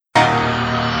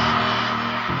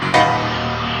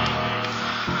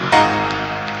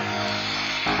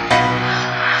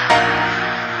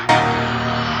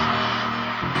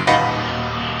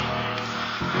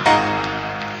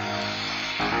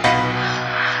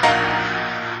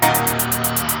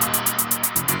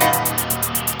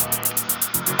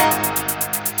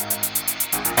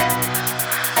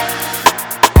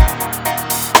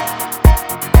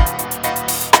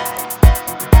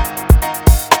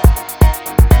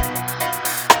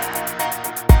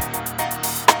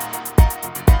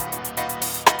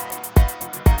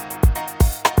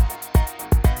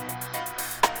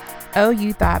Oh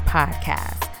You Thought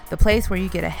podcast, the place where you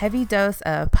get a heavy dose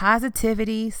of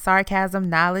positivity, sarcasm,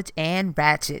 knowledge, and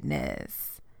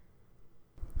ratchetness.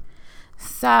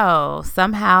 So,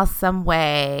 somehow, some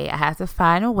way, I have to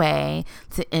find a way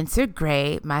to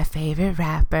integrate my favorite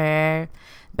rapper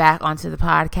back onto the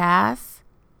podcast.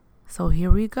 So, here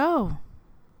we go.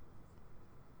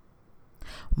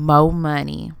 Mo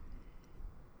Money.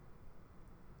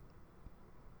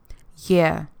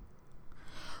 Yeah.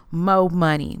 Mo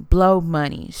money, blow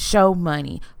money, show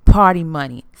money, party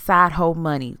money, side hoe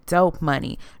money, dope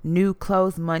money, new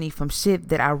clothes money from shit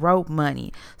that I wrote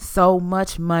money. So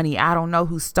much money, I don't know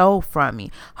who stole from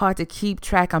me. Hard to keep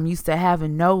track, I'm used to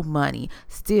having no money.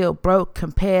 Still broke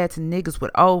compared to niggas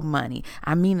with old money.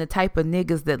 I mean the type of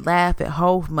niggas that laugh at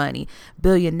Hove money.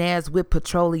 Billionaires with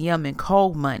petroleum and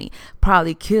coal money.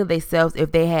 Probably kill themselves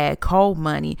if they had coal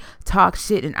money. Talk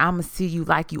shit and I'ma see you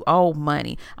like you owe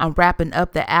money. I'm wrapping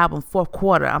up the album fourth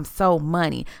quarter, I'm so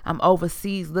money. I'm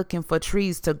overseas looking for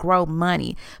trees to grow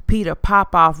money. Peter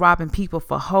Popoff robbing people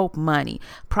for hope money.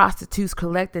 Prostitutes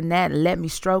collecting that and let me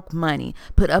stroke money.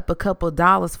 Put up a couple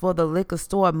dollars for the liquor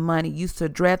store money. Used to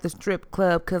dread the strip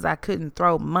club cause I couldn't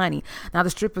throw money. Now the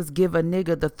strippers give a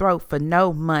nigga the throat for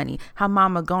no money. How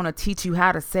mama gonna teach you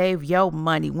how to save your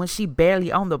money when she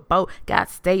barely on the boat? Got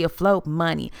stay afloat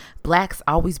money. Blacks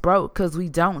always broke cause we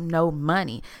don't know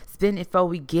money. Spend it before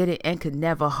we get it and could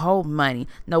never hold money.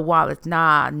 No wallets,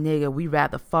 nah, nigga, we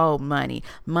rather fold money.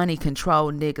 Money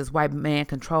control niggas, white man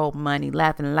control money.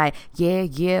 Laughing like,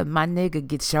 yeah, my nigga,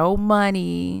 get your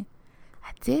money. I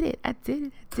did it.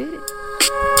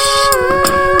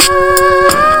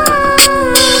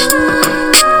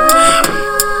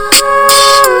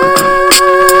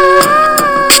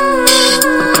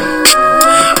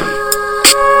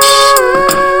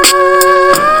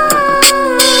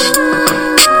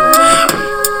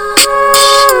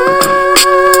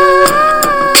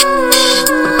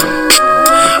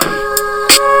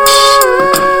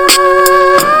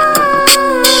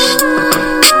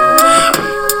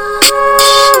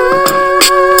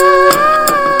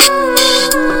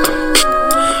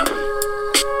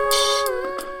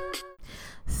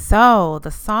 So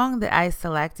the song that I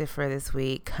selected for this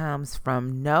week comes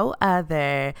from no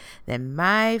other than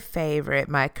my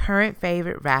current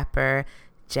favorite rapper,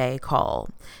 J. Cole.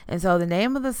 And so the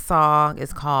name of the song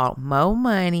is called Mo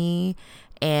Money,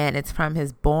 and it's from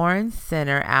his Born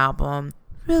Sinner album.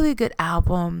 Really good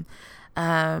album.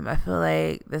 I feel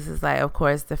like this is of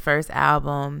course, the first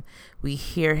album we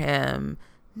hear him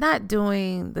not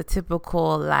doing the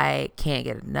typical Can't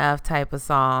Get Enough type of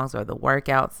songs or the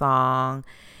workout song.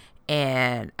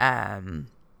 And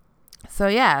so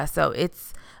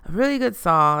it's a really good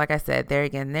song. Like I said, there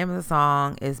again, the name of the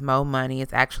song is Mo Money.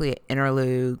 It's actually an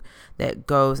interlude that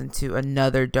goes into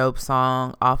another dope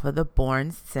song off of the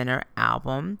Born Sinner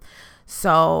album.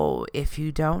 So if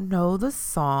you don't know the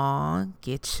song,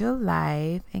 get your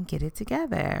life and get it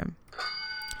together.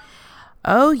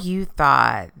 Oh, you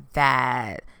thought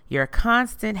that your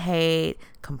constant hate,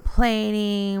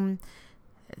 complaining,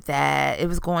 that it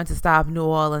was going to stop New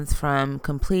Orleans from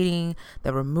completing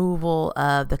the removal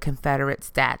of the Confederate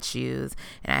statues.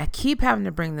 And I keep having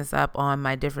to bring this up on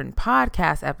my different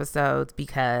podcast episodes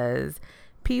because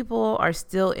people are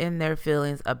still in their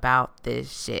feelings about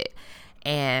this shit.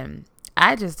 And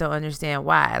I just don't understand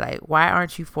why. Why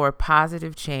aren't you for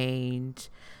positive change?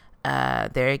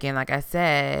 There again, like I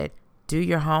said, do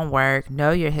your homework,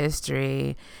 know your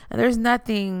history. And there's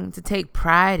nothing to take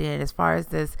pride in as far as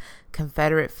this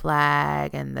Confederate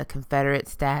flag and the Confederate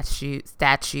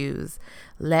statues.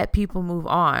 Let people move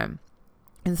on.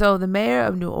 And so the mayor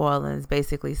of New Orleans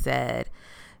basically said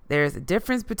there's a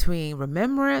difference between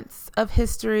remembrance of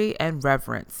history and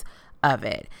reverence of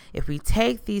it. If we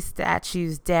take these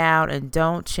statues down and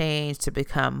don't change to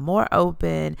become more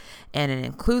open and an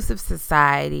inclusive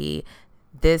society,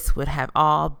 this would have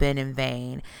all been in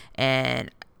vain. And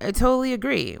I totally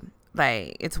agree.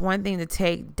 It's one thing to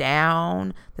take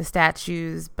down the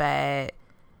statues, but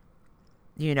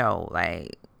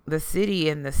the city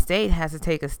and the state has to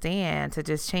take a stand to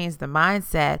just change the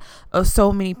mindset of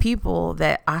so many people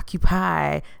that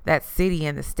occupy that city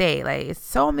and the state. It's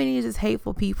so many just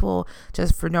hateful people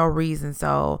just for no reason.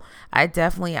 So I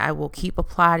will keep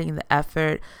applauding the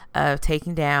effort of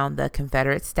taking down the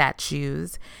Confederate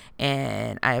statues.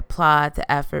 And I applaud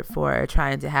the effort for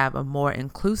trying to have a more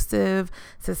inclusive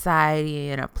society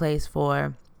and a place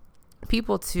for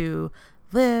people to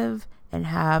live and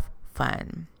have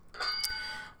fun.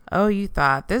 Oh, you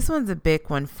thought. This one's a big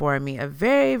one for me. A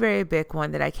very, very big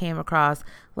one that I came across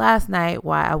last night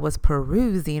while I was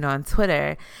perusing on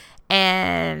Twitter.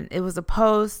 And it was a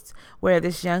post where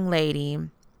this young lady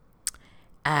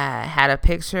I had a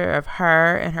picture of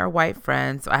her and her white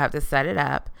friend, so I have to set it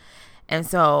up. And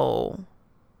so,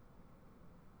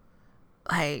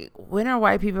 like, when are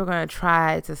white people going to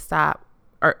try to stop,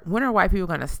 or when are white people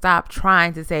going to stop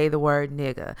trying to say the word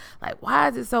nigga? Like, why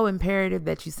is it so imperative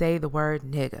that you say the word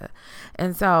nigga?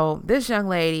 And so this young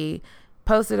lady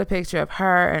posted a picture of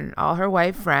her and all her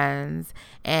white friends,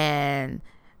 and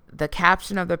the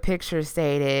caption of the picture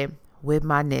stated, "With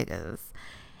my niggas."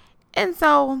 And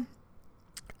so,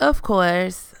 of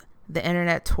course, the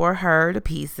internet tore her to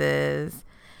pieces.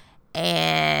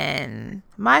 And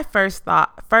my first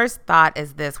thought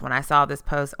is this when I saw this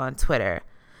post on Twitter: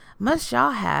 must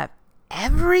y'all have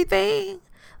everything?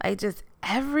 Like, just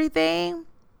everything?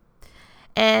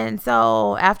 And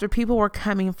so after people were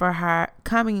coming for her,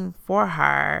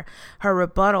 her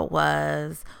rebuttal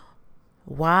was,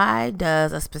 why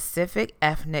does a specific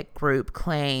ethnic group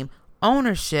claim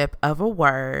ownership of a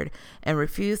word and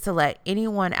refuse to let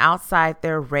anyone outside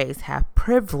their race have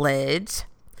privilege,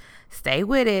 stay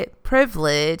with it,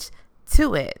 privilege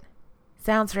to it?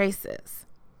 Sounds racist.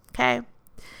 Okay.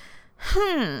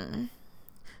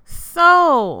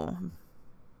 So,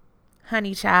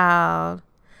 honey child,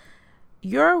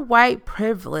 your white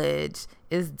privilege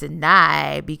is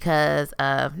denied because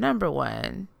of, number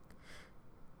one,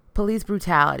 police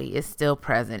brutality is still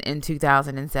present in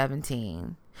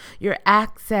 2017. Your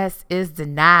access is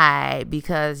denied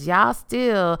because y'all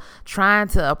still trying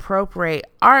to appropriate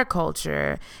our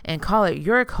culture and call it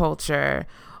your culture,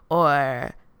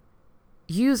 or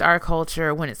use our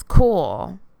culture when it's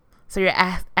cool. So your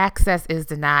access is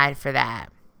denied for that.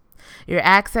 Your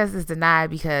access is denied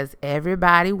because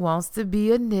everybody wants to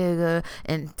be a nigga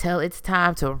until it's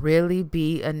time to really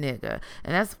be a nigga.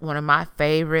 And that's one of my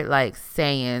favorite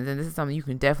sayings. And this is something you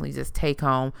can definitely just take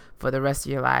home for the rest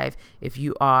of your life if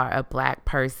you are a black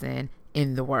person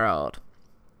in the world.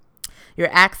 Your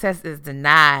access is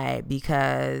denied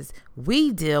because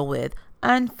we deal with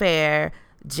unfair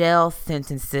jail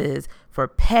sentences for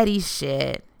petty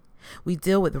shit. We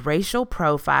deal with racial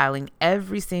profiling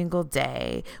every single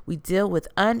day. We deal with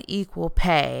unequal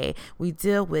pay. We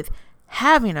deal with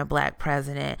having a black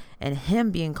president and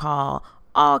him being called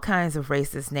all kinds of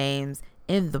racist names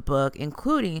in the book,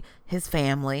 including his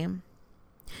family.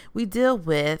 We deal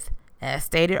with, as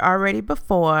stated already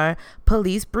before,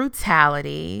 police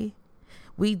brutality.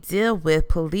 We deal with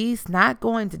police not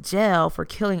going to jail for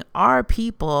killing our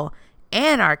people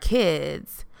and our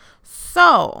kids.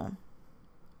 So,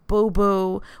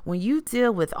 boo-boo, when you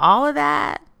deal with all of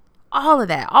that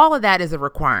is a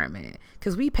requirement,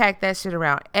 because we pack that shit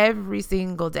around every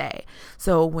single day.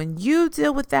 So when you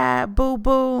deal with that,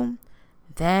 boo-boo,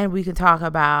 then we can talk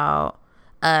about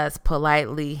us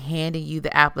politely handing you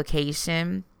the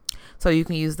application so you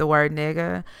can use the word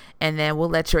nigga, and then we'll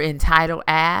let your entitled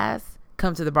ass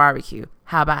come to the barbecue.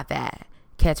 How about that?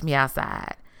 Catch me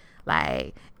outside.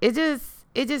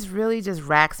 It just really just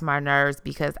racks my nerves,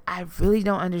 because I really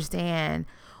don't understand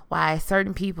why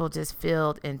certain people just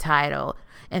feel entitled.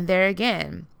 And there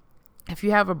again, if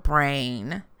you have a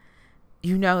brain,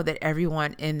 you know that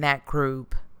everyone in that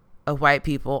group of white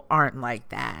people aren't like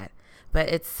that. But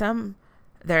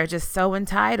they're just so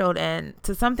entitled, and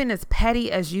to something as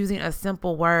petty as using a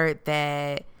simple word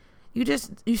that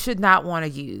you should not want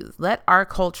to use. Let our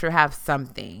culture have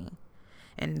something.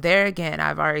 And there again,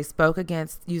 I've already spoke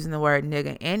against using the word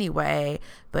nigga anyway,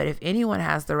 but if anyone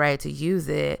has the right to use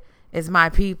it, it's my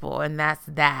people, and that's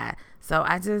that. So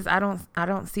I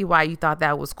don't see why you thought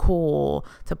that was cool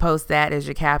to post that as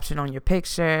your caption on your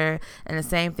picture. And the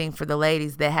same thing for the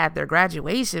ladies that had their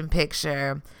graduation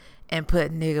picture and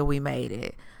put nigga, we made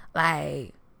it.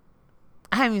 I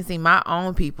haven't even seen my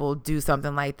own people do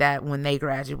something like that when they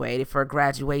graduated for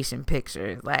graduation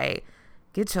pictures.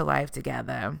 Get your life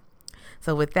together.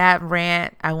 So with that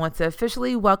rant, I want to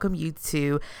officially welcome you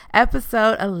to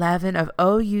episode 11 of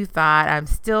Oh You Thought. I'm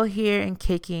still here and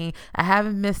kicking. I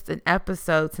haven't missed an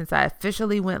episode since I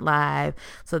officially went live.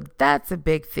 So that's a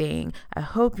big thing. I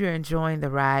hope you're enjoying the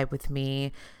ride with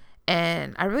me.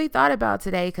 And I really thought about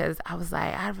today, because I was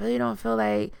like, I really don't feel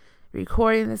like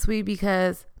recording this week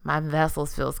because my vessel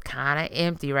feels kind of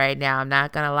empty right now. I'm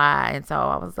not going to lie. And so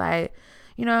I was like,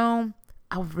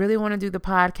 I really want to do the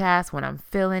podcast when I'm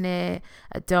feeling it.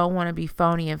 I don't want to be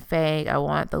phony and fake. I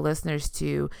want the listeners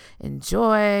to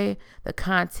enjoy the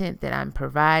content that I'm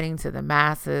providing to the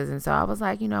masses. And so I was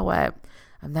like, you know what?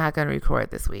 I'm not going to record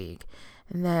this week.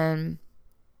 And then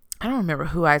I don't remember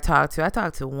who I talked to. I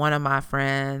talked to one of my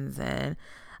friends, and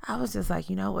I was just like,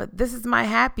 you know what? This is my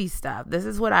happy stuff. This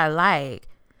is what I like.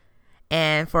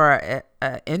 And for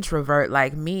an introvert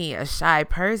like me, a shy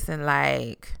person,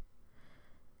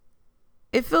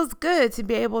 it feels good to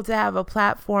be able to have a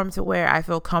platform to where I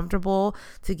feel comfortable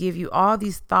to give you all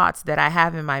these thoughts that I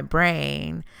have in my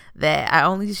brain that I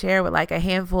only share with like a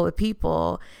handful of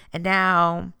people. And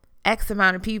now X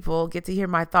amount of people get to hear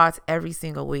my thoughts every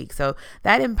single week. So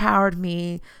that empowered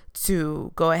me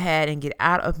to go ahead and get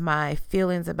out of my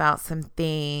feelings about some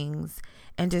things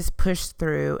and just push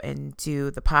through and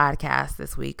do the podcast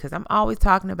this week. Because I'm always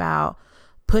talking about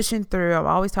pushing through. I'm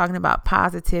always talking about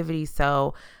positivity.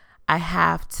 So I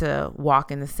have to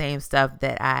walk in the same stuff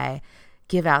that I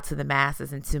give out to the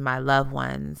masses and to my loved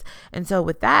ones. And so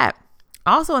with that,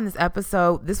 also in this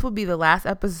episode, this will be the last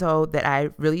episode that I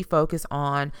really focus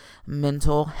on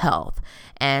mental health.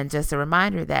 And just a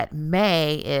reminder that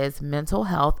May is Mental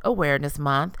Health Awareness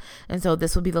Month. And so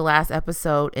this will be the last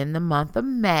episode in the month of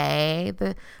May.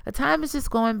 The time is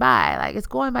just going by. Like, it's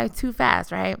going by too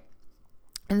fast, right?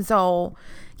 And so,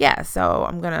 so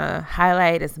I'm going to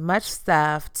highlight as much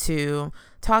stuff to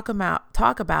talk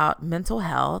about mental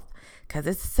health, because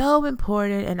it's so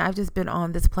important. And I've just been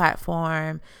on this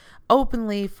platform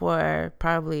openly for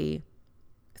probably,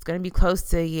 it's going to be close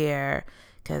to a year,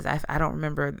 because I don't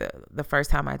remember the first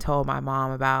time I told my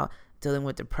mom about dealing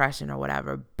with depression or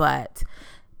whatever, but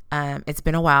it's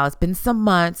been a while. It's been some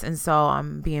months. And so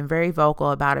I'm being very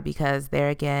vocal about it, because there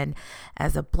again,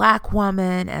 as a Black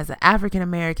woman, as an African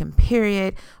American,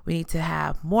 period, we need to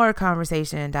have more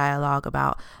conversation and dialogue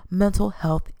about mental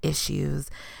health issues.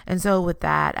 And so with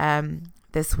that,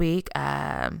 this week,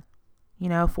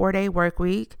 4-day work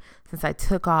week, since I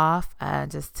took off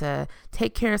just to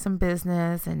take care of some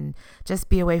business and just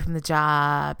be away from the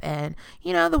job. And,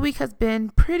 the week has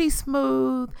been pretty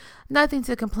smooth, nothing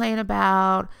to complain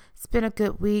about. It's been a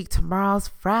good week. Tomorrow's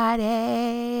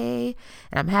Friday,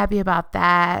 and I'm happy about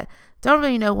that. Don't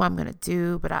really know what I'm going to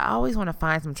do, but I always want to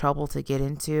find some trouble to get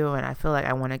into. And I feel like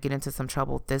I want to get into some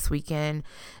trouble this weekend.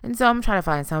 And so I'm trying to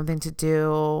find something to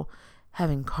do.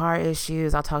 Having car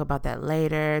issues, I'll talk about that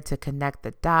later, to connect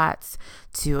the dots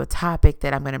to a topic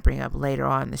that I'm going to bring up later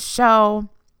on in the show.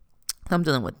 I'm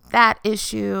dealing with that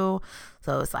issue.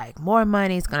 So it's like more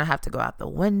money is going to have to go out the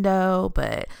window,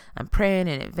 but I'm praying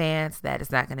in advance that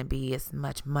it's not going to be as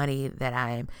much money that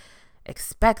I'm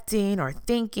expecting or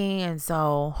thinking. And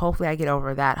so hopefully I get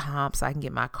over that hump so I can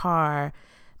get my car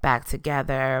back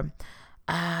together.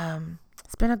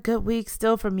 It's been a good week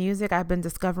still for music. I've been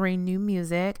discovering new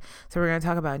music. So we're going to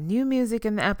talk about new music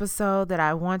in the episode that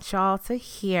I want y'all to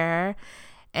hear.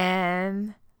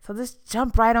 And so let's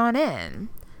jump right on in.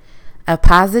 A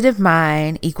positive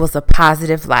mind equals a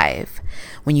positive life.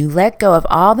 When you let go of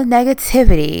all the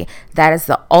negativity, that is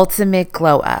the ultimate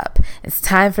glow up. It's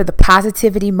time for the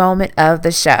positivity moment of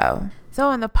the show. So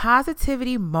in the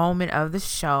positivity moment of the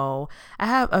show, I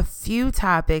have a few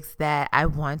topics that I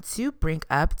want to bring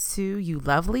up to you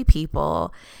lovely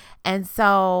people. And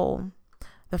so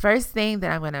the first thing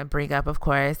that I'm going to bring up, of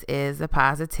course, is a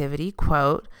positivity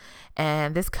quote.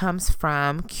 And this comes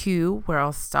from Q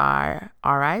Worldstar,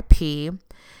 RIP.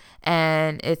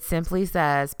 And it simply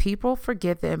says, people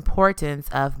forget the importance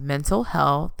of mental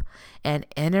health and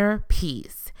inner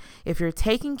peace. If you're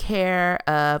taken care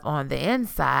of on the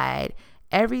inside,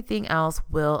 everything else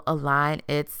will align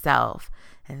itself.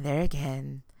 And there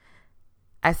again,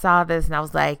 I saw this and I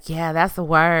was like, yeah, that's the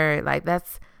word. Like,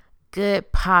 that's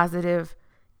good, positive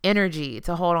energy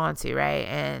to hold on to, right?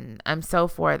 And I'm so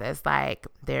for this. Like,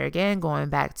 there again, going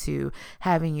back to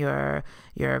having your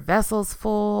vessels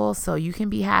full so you can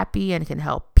be happy and can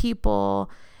help people.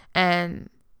 And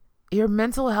your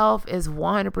mental health is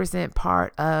 100%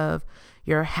 part of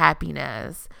your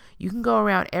happiness. You can go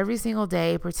around every single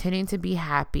day pretending to be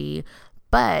happy,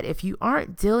 but if you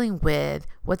aren't dealing with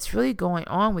what's really going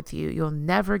on with you, you'll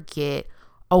never get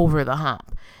over the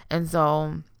hump. And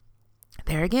so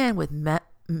there again, with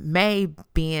May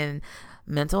being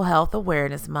Mental Health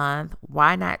Awareness Month,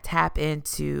 why not tap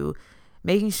into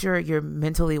making sure you're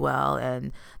mentally well?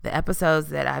 And the episodes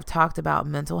that I've talked about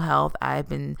mental health, I've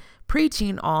been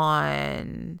preaching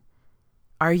on,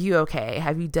 are you okay?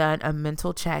 Have you done a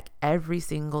mental check every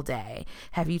single day?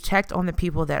 Have you checked on the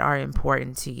people that are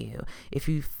important to you? If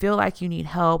you feel like you need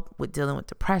help with dealing with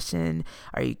depression,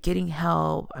 are you getting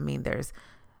help? I mean, there's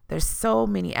so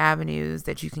many avenues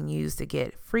that you can use to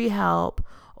get free help,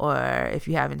 or if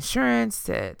you have insurance,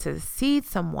 to see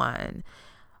someone,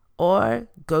 or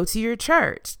go to your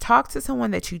church, talk to someone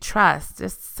that you trust.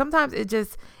 Just sometimes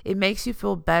it makes you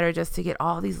feel better just to get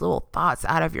all these little thoughts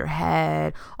out of your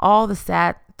head, all the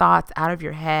sad thoughts out of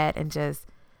your head, and just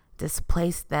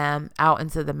displace them out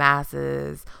into the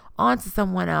masses, onto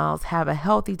someone else, have a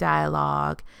healthy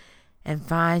dialogue, and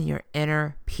find your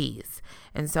inner peace.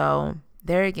 And so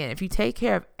there again, if you take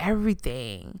care of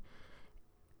everything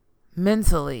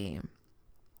mentally,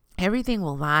 everything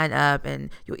will line up and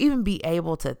you'll even be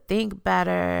able to think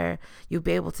better. You'll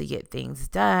be able to get things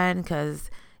done, because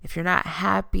if you're not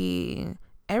happy,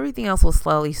 everything else will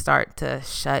slowly start to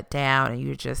shut down and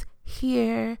you're just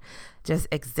here, just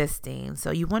existing.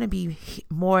 So you want to be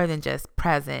more than just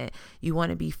present. You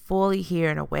want to be fully here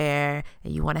and aware,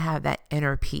 and you want to have that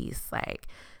inner peace. Like,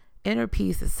 inner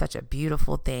peace is such a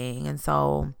beautiful thing. And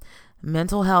so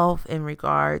mental health in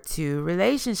regard to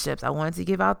relationships, I wanted to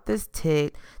give out this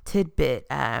tidbit,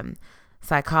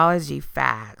 psychology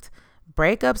fact.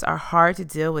 Breakups are hard to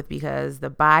deal with because the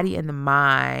body and the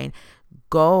mind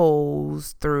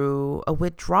goes through a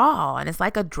withdrawal, and it's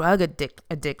like a drug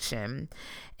addiction,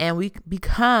 and we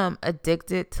become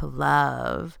addicted to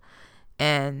love.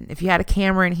 And if you had a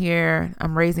camera in here,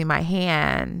 I'm raising my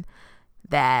hand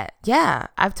that, yeah,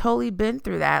 I've totally been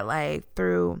through that. Like,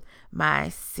 through my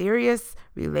serious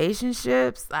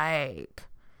relationships, like,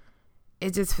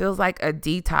 it just feels like a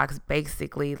detox,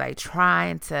 basically, like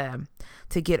trying to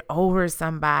get over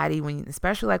somebody, when,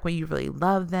 especially like when you really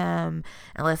love them,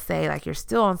 and let's say like you're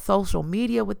still on social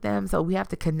media with them. So we have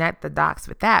to connect the dots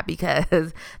with that,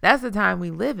 because that's the time we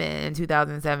live in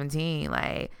 2017.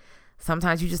 Like,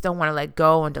 sometimes you just don't want to let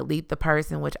go and delete the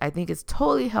person, which I think is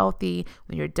totally healthy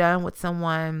when you're done with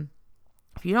someone.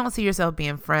 If you don't see yourself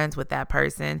being friends with that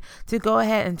person, to go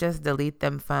ahead and just delete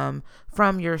them from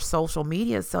your social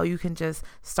media, so you can just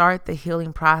start the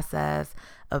healing process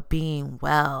of being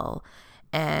well.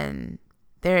 And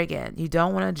there again, you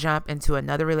don't want to jump into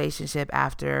another relationship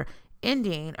after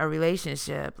ending a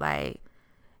relationship. Like,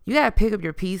 you got to pick up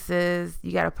your pieces.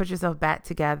 You got to put yourself back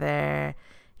together.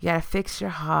 You got to fix your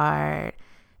heart.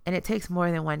 And it takes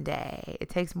more than one day. It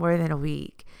takes more than a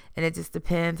week. And it just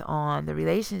depends on the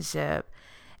relationship.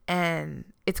 And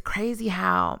it's crazy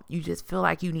how you just feel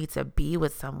like you need to be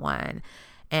with someone.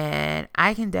 And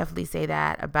I can definitely say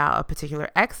that about a particular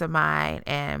ex of mine.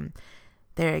 And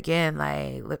there again,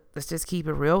 like, let's just keep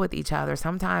it real with each other.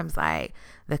 Sometimes, like,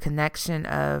 the connection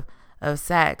of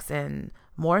sex, and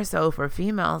more so for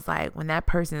females, like when that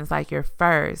person is like your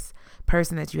first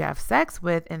person that you have sex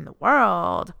with in the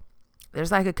world,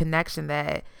 there's like a connection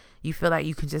that you feel like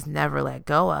you can just never let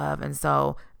go of. And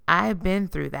so I've been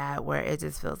through that, where it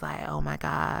just feels like, oh my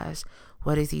gosh,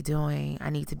 what is he doing? I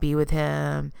need to be with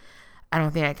him. I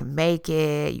don't think I can make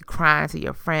it. You crying to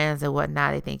your friends and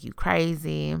whatnot. They think you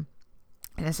crazy. And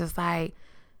it's just like,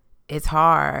 it's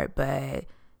hard. But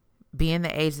being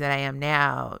the age that I am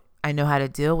now, I know how to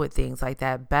deal with things like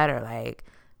that better. Like,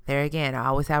 there again, I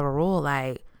always have a rule,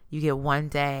 like, you get one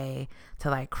day to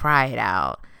like cry it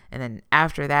out. And then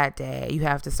after that day, you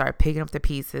have to start picking up the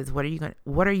pieces. What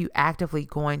are you actively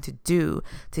going to do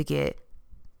to get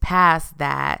past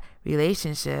that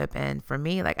relationship? And for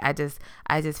me, like, I just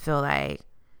feel like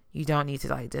you don't need to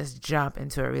like just jump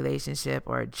into a relationship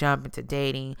or jump into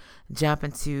dating, jump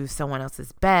into someone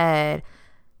else's bed.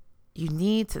 You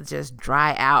need to just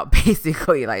dry out,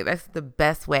 basically. Like, that's the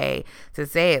best way to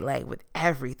say it, like, with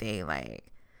everything.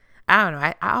 Like, I don't know.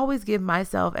 I always give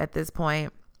myself, at this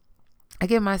point, I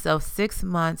give myself 6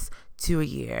 months to a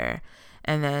year.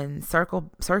 And then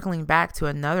circling back to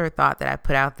another thought that I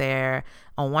put out there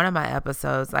on one of my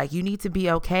episodes, like, you need to be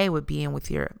okay with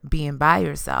being by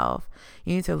yourself.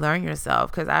 You need to learn yourself,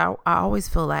 because I always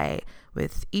feel like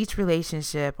with each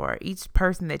relationship or each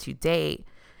person that you date,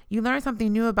 you learn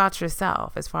something new about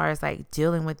yourself, as far as like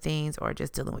dealing with things or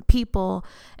just dealing with people.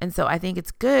 And so I think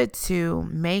it's good to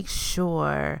make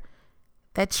sure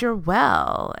that you're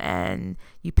well and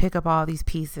you pick up all these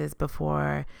pieces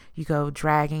before you go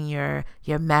dragging your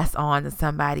mess on to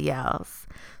somebody else.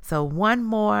 So one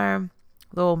more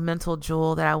little mental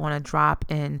jewel that I want to drop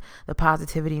in the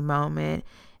positivity moment.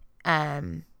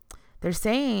 They're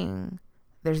saying,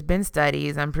 there's been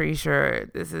studies, I'm pretty sure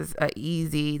this is an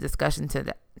easy discussion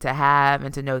to have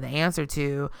and to know the answer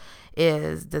to,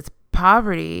 is, does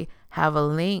poverty have a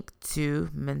link to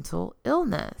mental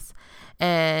illness?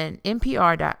 And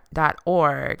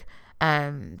NPR.org,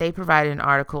 they provided an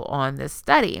article on this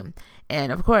study.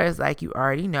 And of course, like you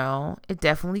already know, it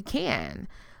definitely can.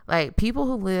 Like, people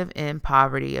who live in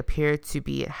poverty appear to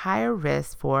be at higher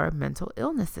risk for mental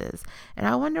illnesses. And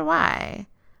I wonder why.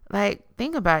 Like,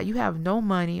 think about it. You have no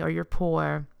money, or you're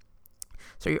poor.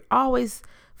 So you're always,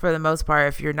 for the most part,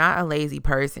 if you're not a lazy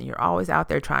person, you're always out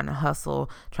there trying to hustle,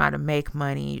 trying to make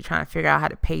money, you're trying to figure out how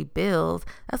to pay bills.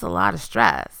 That's a lot of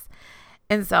stress.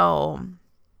 And so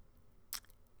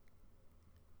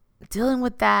dealing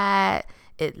with that,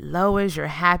 it lowers your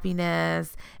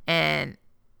happiness. And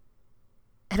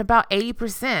at about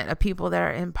 80% of people that are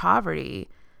in poverty,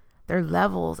 their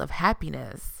levels of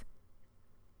happiness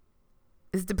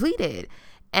is depleted.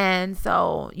 And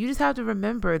so you just have to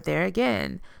remember there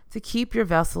again to keep your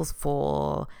vessels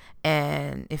full.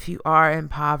 And if you are in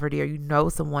poverty or you know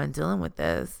someone dealing with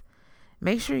this,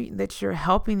 make sure that you're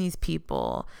helping these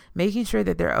people, making sure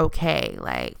that they're okay,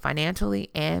 like financially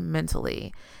and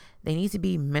mentally. They need to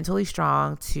be mentally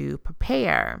strong to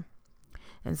prepare.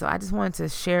 And so I just wanted to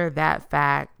share that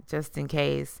fact just in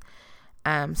case.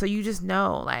 So you just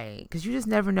know, like, because you just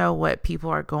never know what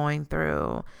people are going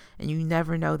through, and you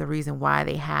never know the reason why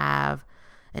they have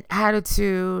an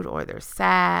attitude or they're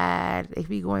sad. They could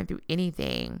be going through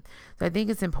anything. So I think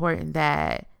it's important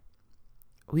that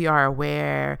we are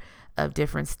aware of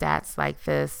different stats like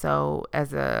this. So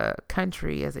as a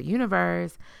country, as a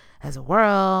universe, as a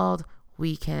world,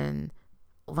 we can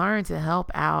learn to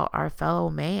help out our fellow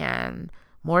man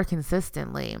more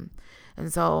consistently.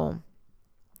 And so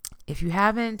if you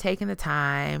haven't taken the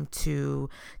time to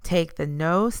take the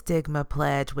No Stigma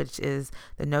Pledge, which is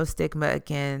the no stigma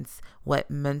against what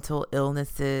mental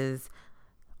illnesses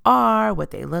are,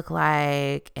 what they look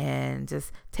like, and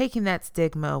just taking that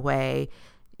stigma away,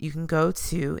 you can go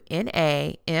to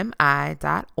nami.org,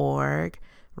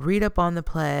 read up on the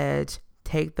pledge,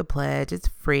 take the pledge, it's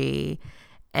free,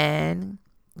 and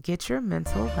get your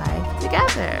mental life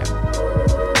together.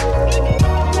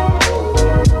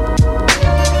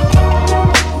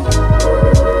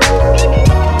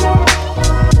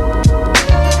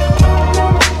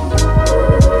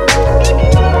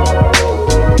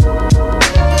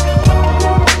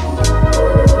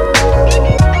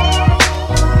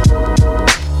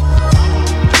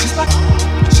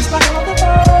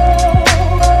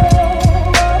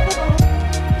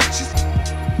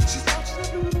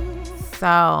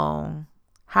 So,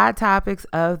 hot topics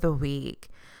of the week.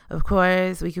 Of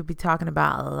course, we could be talking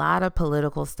about a lot of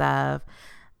political stuff.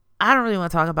 I don't really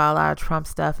want to talk about a lot of Trump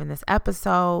stuff in this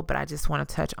episode, but I just want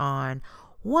to touch on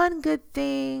one good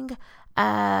thing.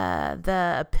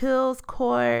 The appeals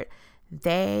court,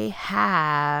 they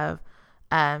have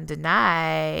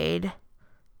denied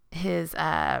his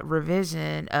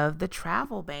revision of the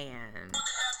travel ban.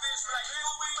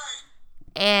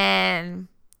 And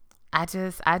I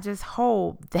just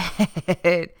hope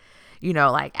that,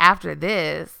 like after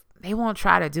this, they won't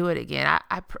try to do it again.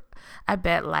 I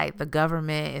bet like the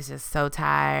government is just so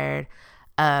tired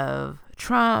of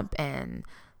Trump and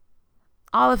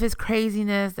all of his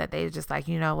craziness that they just like,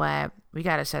 you know what, we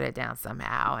got to shut it down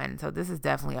somehow. And so this is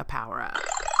definitely a power up.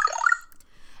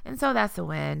 And so that's a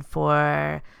win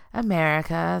for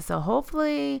America. So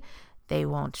hopefully they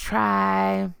won't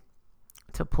try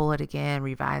to pull it again,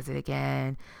 revise it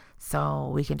again,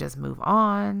 so we can just move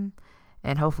on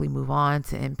and hopefully move on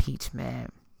to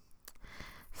impeachment.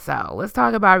 So let's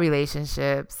talk about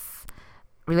relationships.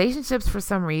 Relationships, for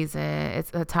some reason,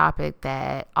 it's a topic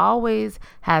that always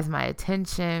has my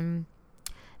attention.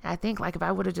 And I think like if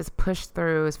I would have just pushed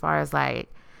through as far as like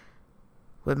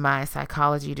with my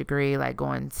psychology degree, like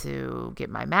going to get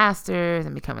my master's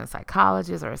and becoming a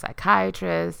psychologist or a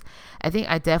psychiatrist, I think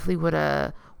I definitely would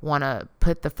have want to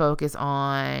put the focus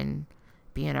on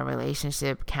being a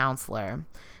relationship counselor.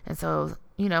 And so,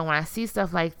 when I see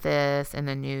stuff like this in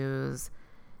the news,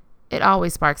 it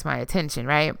always sparks my attention,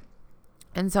 right?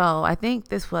 And so I think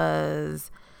this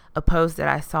was a post that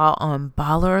I saw on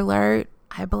Baller Alert,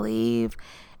 I believe.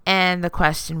 And the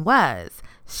question was,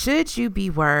 should you be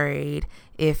worried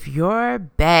if your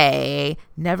bae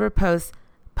never posts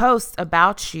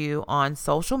about you on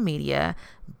social media,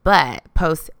 but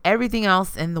posts everything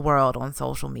else in the world on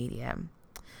social media?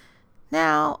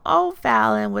 Now, old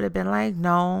Fallon would have been like,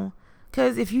 no,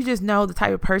 because if you just know the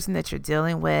type of person that you're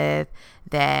dealing with,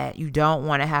 that you don't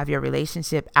want to have your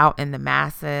relationship out in the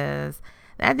masses,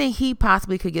 I think he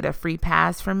possibly could get a free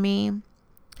pass from me.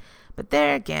 But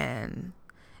there again,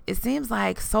 it seems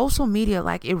like social media,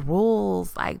 like it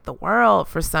rules like the world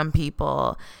for some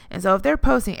people. And so if they're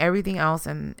posting everything else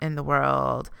in the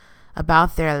world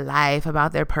about their life,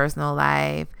 about their personal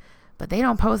life, but they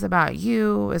don't post about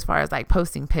you as far as like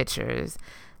posting pictures,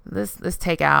 let's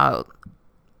take out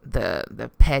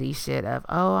the petty shit of,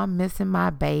 oh, I'm missing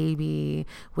my baby,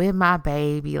 with my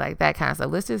baby, like that kind of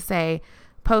stuff. Let's just say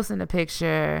posting a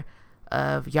picture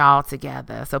of y'all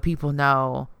together so people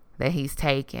know that he's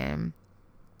taken.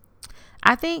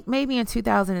 I think maybe in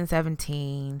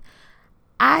 2017,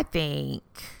 I think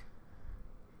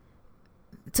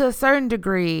to a certain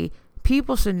degree,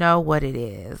 people should know what it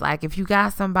is. Like if you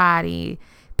got somebody,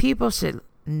 people should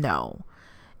know.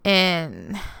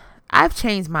 And I've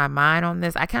changed my mind on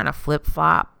this. I kind of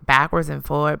flip-flop backwards and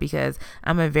forward because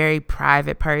I'm a very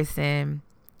private person.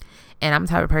 And I'm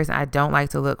the type of person, I don't like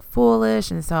to look foolish.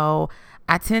 And so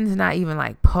I tend to not even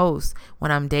like post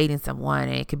when I'm dating someone,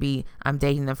 and it could be I'm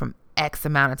dating them from X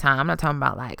amount of time. I'm not talking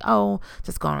about like, oh,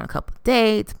 just going on a couple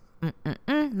dates.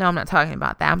 No, I'm not talking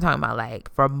about that. I'm talking about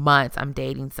like for months I'm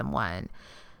dating someone.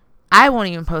 I won't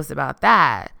even post about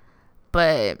that.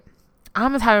 But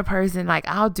I'm the type of person, like,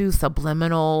 I'll do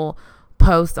subliminal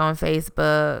posts on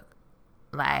Facebook,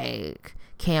 like,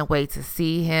 can't wait to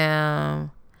see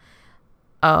him.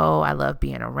 Oh, I love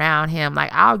being around him.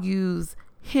 Like, I'll use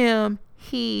him,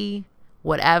 he,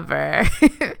 whatever.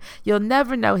 You'll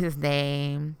never know his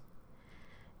name.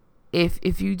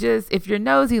 If you're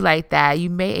nosy like that, you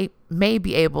may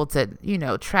be able to,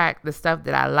 track the stuff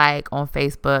that I like on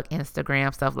Facebook,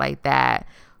 Instagram, stuff like that,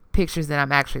 pictures that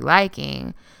I'm actually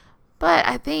liking. But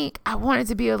I think I want it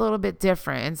to be a little bit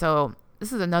different. And so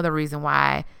this is another reason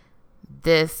why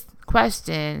this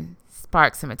question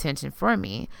sparked some attention for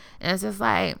me. And it's just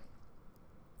like,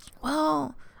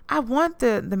 well, I want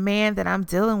the man that I'm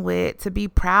dealing with to be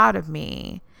proud of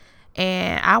me.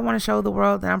 And I want to show the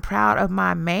world that I'm proud of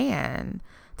my man,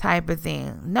 type of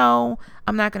thing. No,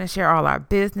 I'm not going to share all our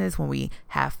business when we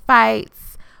have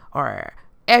fights or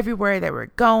everywhere that we're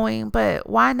going. But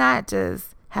why not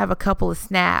just have a couple of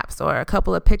snaps or a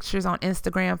couple of pictures on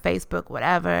Instagram, Facebook,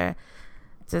 whatever,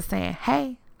 just saying,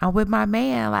 hey, I'm with my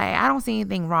man. Like, I don't see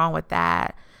anything wrong with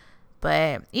that.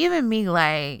 But even me,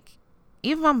 like,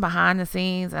 even if I'm behind the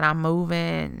scenes and I'm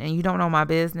moving and you don't know my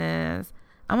business,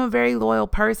 I'm a very loyal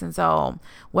person. So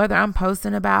whether I'm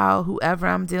posting about whoever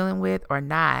I'm dealing with or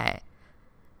not,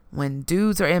 when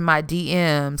dudes are in my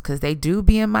DMs, because they do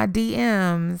be in my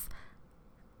DMs,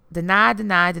 deny.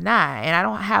 And I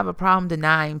don't have a problem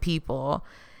denying people.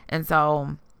 And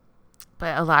so,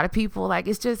 but a lot of people, like,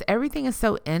 it's just, everything is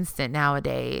so instant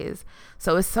nowadays.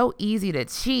 So it's so easy to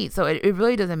cheat. So it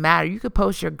really doesn't matter. You could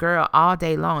post your girl all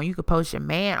day long. You could post your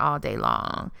man all day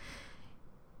long.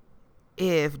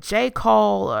 If J.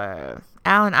 Cole or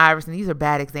Allen Iverson, these are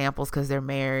bad examples because they're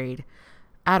married,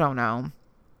 I don't know,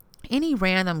 any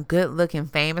random good looking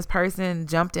famous person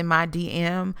jumped in my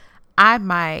DM, I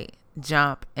might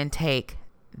jump and take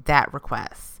that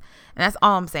request. And that's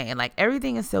all I'm saying. Like,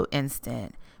 everything is so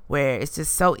instant where it's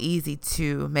just so easy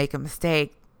to make a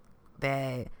mistake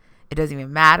that it doesn't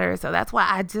even matter. So that's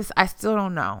why I still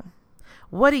don't know.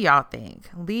 What do y'all think?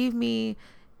 Leave me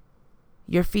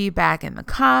your feedback in the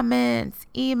comments,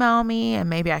 email me, and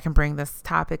maybe I can bring this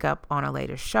topic up on a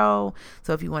later show.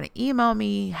 So if you want to email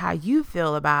me how you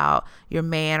feel about your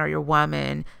man or your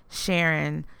woman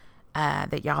sharing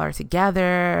that y'all are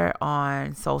together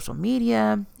on social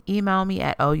media, email me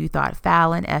at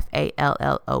outhoughtfallon,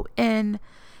 FALLON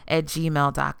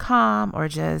 @gmail.com, or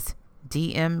just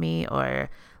DM me or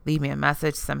leave me a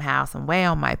message somehow, some way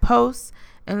on my posts,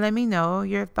 and let me know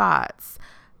your thoughts.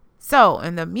 So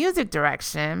in the music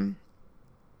direction,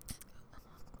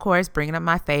 of course, bringing up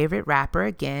my favorite rapper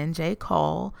again, J.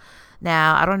 Cole.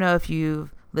 Now, I don't know if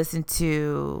you've listened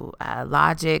to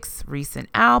Logic's recent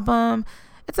album.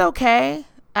 It's okay.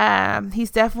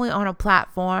 He's definitely on a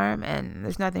platform, and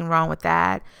there's nothing wrong with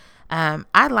that.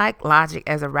 I like Logic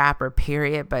as a rapper,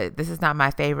 period, but this is not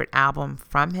my favorite album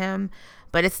from him,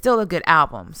 but it's still a good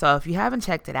album. So if you haven't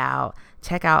checked it out,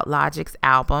 check out Logic's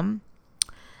album.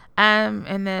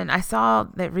 And then I saw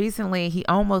that recently he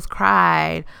almost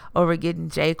cried over getting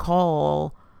J.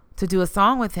 Cole to do a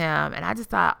song with him. And I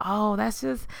just thought, oh, that's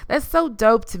so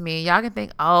dope to me. Y'all can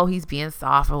think, oh, he's being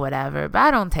soft or whatever, but I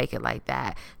don't take it like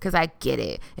that, because I get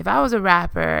it. If I was a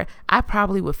rapper, I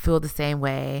probably would feel the same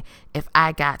way if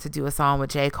I got to do a song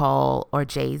with J. Cole or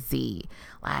Jay-Z.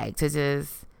 Like, to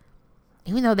just,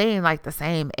 even though they ain't like the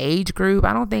same age group,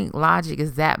 I don't think Logic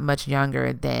is that much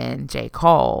younger than J.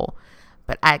 Cole.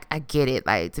 But I get it.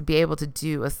 Like, to be able to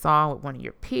do a song with one of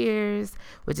your peers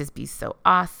would just be so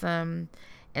awesome.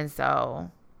 And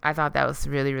so I thought that was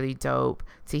really, really dope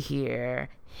to hear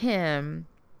him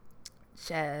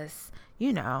just,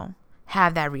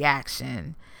 have that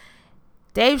reaction.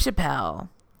 Dave Chappelle,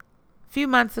 a few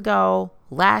months ago,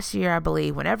 last year, I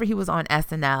believe, whenever he was on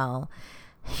SNL,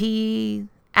 he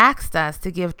asked us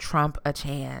to give Trump a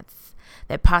chance,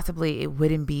 that possibly it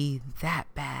wouldn't be that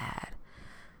bad.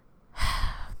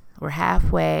 We're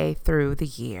halfway through the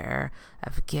year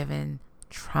of giving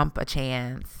Trump a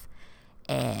chance,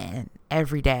 and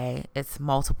every day it's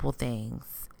multiple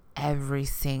things, every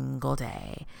single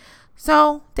day.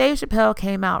 So Dave Chappelle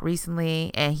came out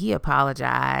recently and he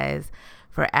apologized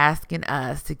for asking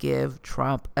us to give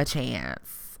Trump a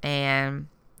chance. And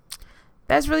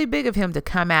that's really big of him to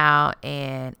come out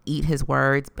and eat his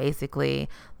words, basically.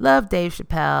 Love Dave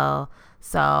Chappelle,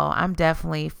 so I'm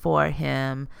definitely for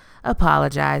him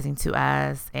apologizing to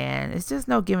us, and it's just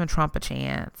no giving Trump a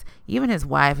chance. Even his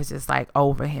wife is just like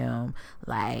over him.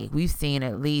 Like, we've seen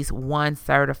at least one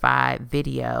certified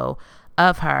video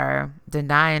of her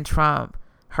denying Trump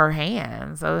her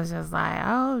hand. So it's just like,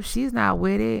 oh, she's not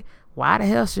with it. Why the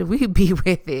hell should we be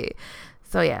with it?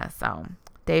 So yeah, so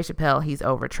Dave Chappelle, he's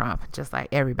over Trump, just like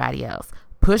everybody else.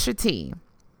 Pusha T.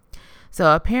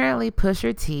 So apparently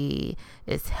Pusha T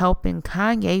is helping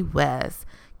Kanye West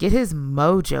get his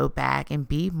mojo back and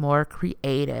be more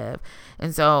creative.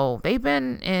 And so they've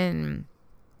been in,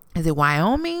 is it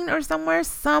Wyoming or somewhere?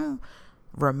 Some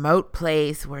remote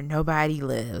place where nobody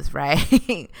lives,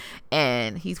 right?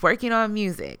 And he's working on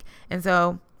music. And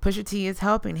so Pusha T is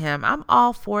helping him. I'm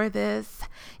all for this.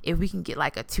 If we can get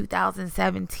like a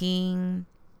 2017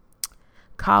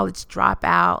 college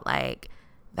dropout, like,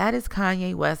 that is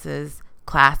Kanye West's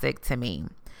classic to me.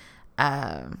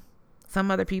 Some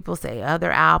other people say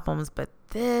other albums, but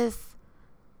this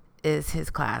is his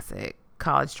classic,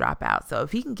 College Dropout. So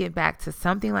if he can get back to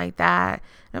something like that,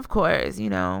 and of course, you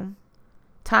know,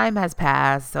 time has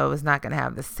passed, so it's not going to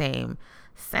have the same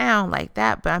sound like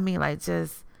that. But I mean, like,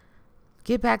 just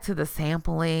get back to the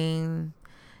sampling,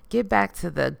 get back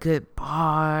to the good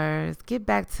bars, get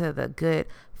back to the good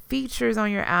features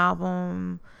on your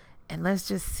album, and let's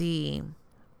just see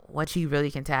what you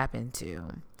really can tap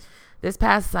into. This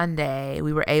past Sunday,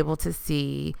 we were able to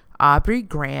see Aubrey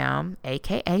Graham,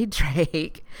 aka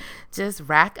Drake, just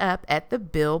rack up at the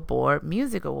Billboard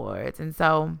Music Awards. And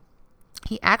so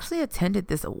he actually attended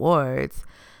this awards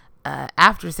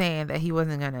after saying that he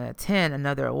wasn't going to attend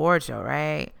another award show,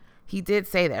 right? He did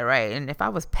say that, right? And if I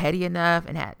was petty enough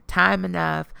and had time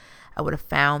enough, I would have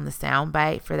found the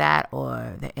soundbite for that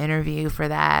or the interview for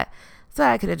that. So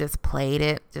I could have just played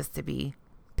it just to be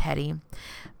petty.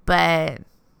 But,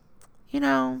 you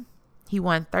know, he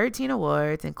won 13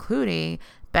 awards, including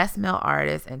Best Male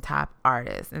Artist and Top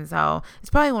Artist. And so it's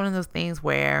probably one of those things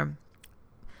where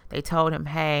they told him,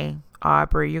 hey,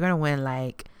 Aubrey, you're going to win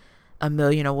like 1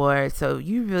 million awards, so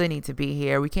you really need to be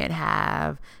here. We can't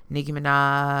have Nicki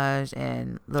Minaj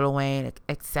and Lil Wayne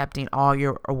accepting all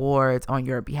your awards on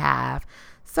your behalf.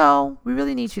 So we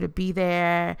really need you to be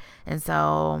there. And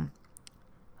so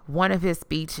one of his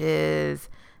speeches,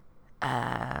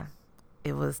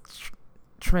 it was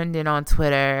trending on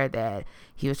Twitter that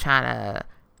he was trying to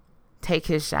take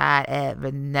his shot at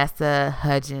Vanessa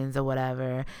Hudgens or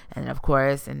whatever. And of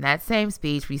course, in that same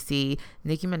speech, we see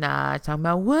Nicki Minaj talking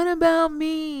about, what about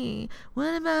me?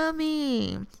 What about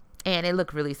me? And it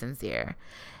looked really sincere.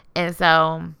 And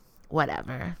so,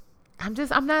 whatever.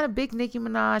 I'm not a big Nicki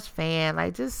Minaj fan.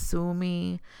 Like, just sue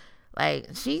me. Like,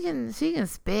 she can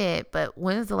spit, but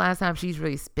when's the last time she's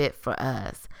really spit for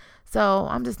us? So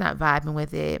I'm just not vibing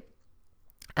with it.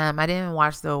 I didn't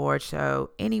watch the award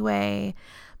show anyway,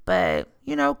 but,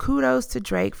 you know, kudos to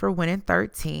Drake for winning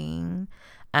 13.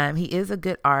 He is a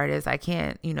good artist. I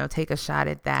can't, take a shot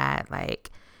at that.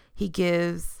 Like, he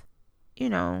gives,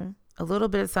 a little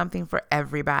bit of something for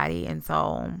everybody. And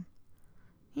so,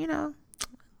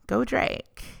 go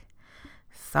Drake.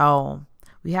 So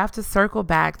we have to circle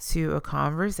back to a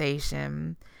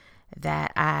conversation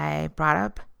that I brought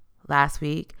up last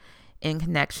week in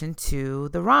connection to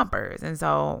the rompers. And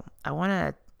so I want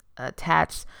to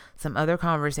attach some other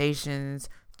conversations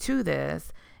to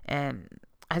this. And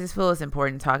I just feel it's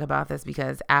important to talk about this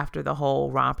because after the whole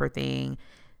romper thing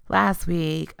last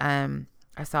week, I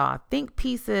saw think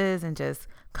pieces and just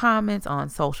comments on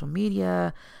social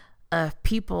media of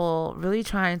people really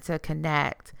trying to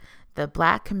connect the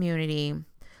Black community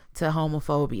to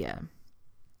homophobia.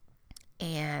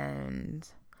 And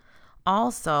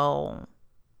also,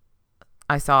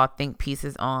 I saw think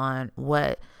pieces on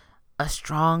what a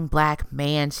strong Black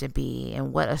man should be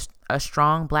and what a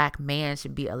strong Black man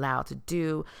should be allowed to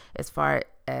do as far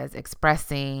as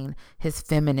expressing his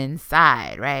feminine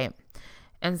side, right?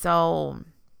 And so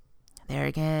there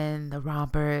again, the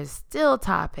romper is still a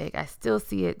topic. I still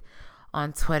see it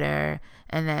on Twitter.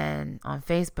 And then on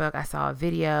Facebook, I saw a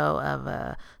video of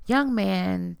a young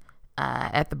man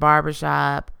at the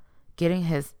barbershop getting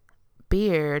his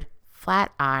beard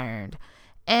flat ironed.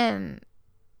 And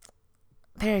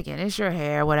there again, it's your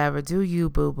hair, whatever, do you,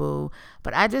 boo-boo.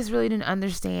 But I just really didn't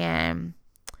understand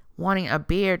wanting a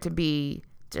beard to be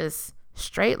just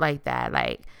straight like that.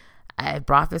 Like, I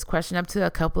brought this question up to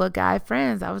a couple of guy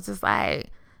friends. I was just like,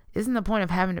 isn't the point of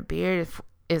having a beard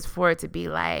is for it to be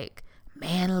like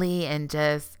manly and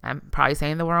just, I'm probably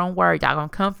saying the wrong word. Y'all gonna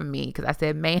come for me because I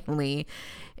said manly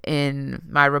in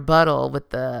my rebuttal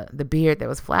with the beard that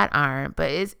was flat iron.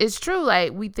 But it's true.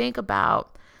 Like, we think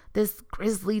about this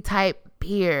grizzly type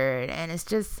beard and it's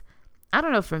just, I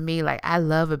don't know, for me, like, I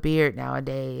love a beard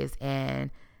nowadays,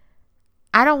 and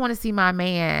I don't want to see my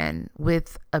man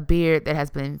with a beard that has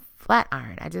been flat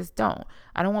ironed. I just don't.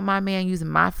 I don't want my man using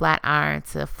my flat iron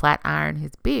to flat iron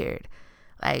his beard.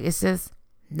 Like, it's just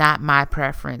not my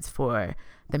preference for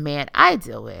the man I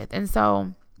deal with. And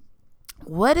so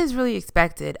what is really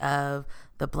expected of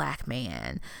the black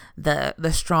man,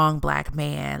 the strong black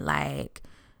man? Like,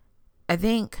 I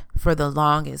think for the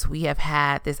longest we have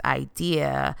had this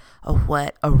idea of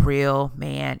what a real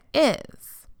man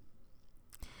is.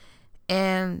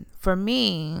 And for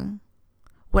me,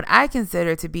 what I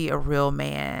consider to be a real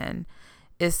man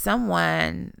is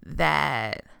someone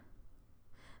that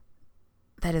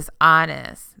is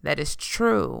honest, that is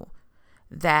true,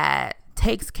 that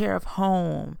takes care of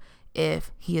home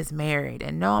if he is married.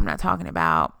 And no, I'm not talking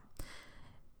about,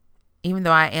 even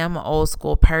though I am an old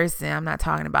school person, I'm not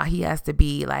talking about he has to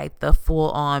be like the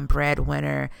full on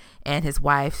breadwinner and his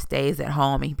wife stays at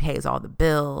home and he pays all the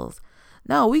bills.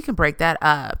 No, we can break that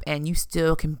up and you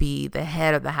still can be the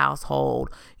head of the household.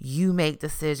 You make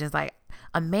decisions. Like,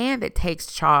 a man that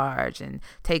takes charge and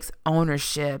takes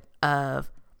ownership of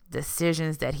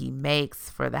decisions that he makes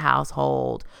for the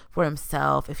household, for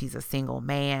himself if he's a single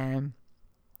man.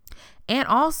 And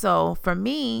also, for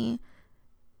me,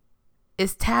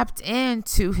 is tapped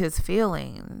into his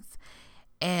feelings,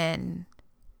 and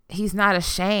he's not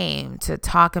ashamed to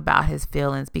talk about his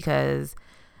feelings. Because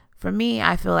for me,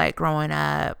 I feel like growing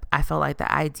up, I felt like the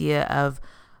idea of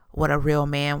what a real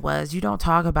man was, you don't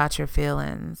talk about your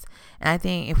feelings. And I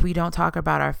think if we don't talk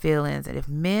about our feelings, and if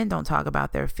men don't talk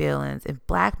about their feelings, if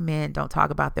black men don't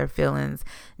talk about their feelings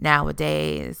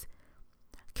nowadays,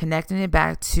 connecting it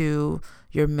back to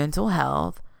your mental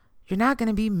health, you're not going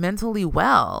to be mentally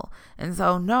well. And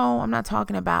so, no, I'm not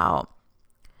talking about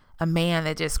a man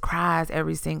that just cries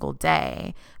every single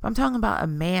day. I'm talking about a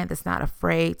man that's not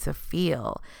afraid to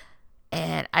feel.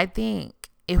 And I think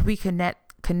if we connect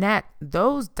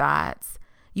those dots,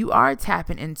 you are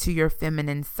tapping into your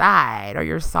feminine side or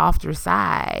your softer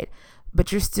side,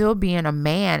 but you're still being a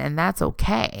man, and that's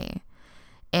okay.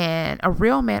 And a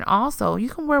real man also, you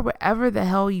can wear whatever the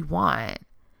hell you want.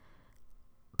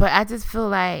 But I just feel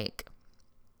like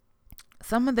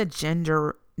some of the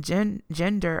gender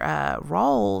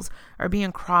roles are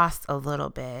being crossed a little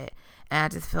bit. And I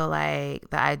just feel like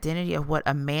the identity of what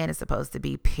a man is supposed to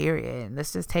be, period.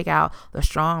 Let's just take out the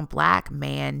strong black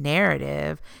man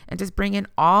narrative and just bring in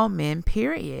all men,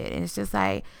 period. And it's just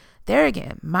like, there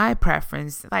again, my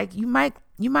preference, like, you might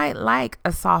like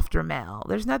a softer male.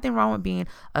 There's nothing wrong with being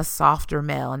a softer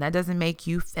male, and that doesn't make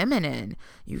you feminine.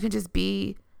 You can just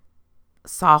be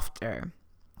softer.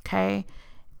 Okay.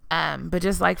 But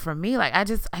just like for me, like, I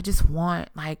just want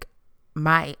like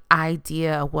my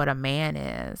idea of what a man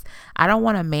is. I don't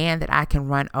want a man that I can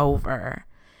run over.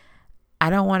 I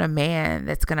don't want a man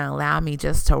that's going to allow me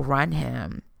just to run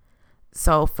him.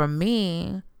 So for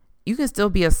me, you can still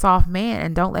be a soft man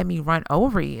and don't let me run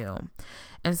over you.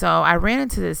 And so I ran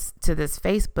into this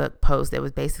Facebook post that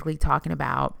was basically talking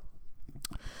about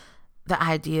the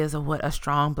ideas of what a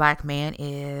strong black man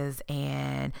is,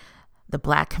 and the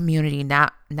black community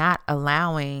not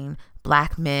allowing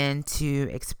black men to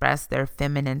express their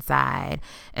feminine side.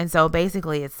 And so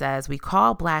basically it says, we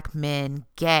call black men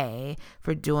gay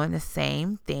for doing the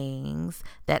same things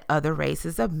that other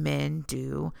races of men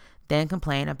do, then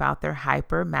complain about their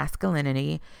hyper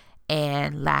masculinity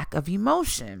and lack of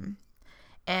emotion.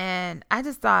 And I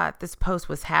just thought this post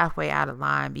was halfway out of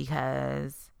line,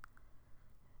 because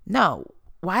no,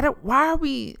 why are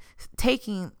we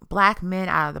taking black men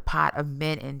out of the pot of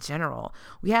men in general?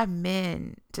 We have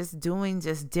men just doing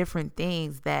just different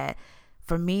things that,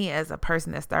 for me as a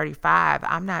person that's 35,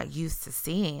 I'm not used to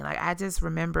seeing. Like, I just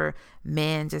remember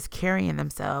men just carrying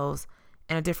themselves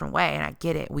in a different way. And I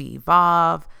get it. We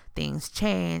evolve, things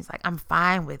change. Like, I'm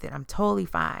fine with it. I'm totally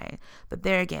fine. But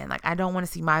there again, like, I don't want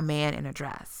to see my man in a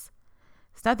dress.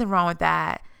 There's nothing wrong with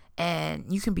that. And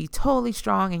you can be totally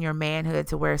strong in your manhood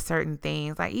to wear certain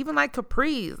things, like even like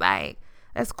capris. Like,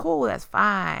 that's cool. That's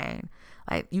fine.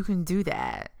 Like, you can do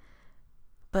that.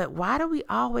 But why do we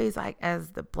always, like,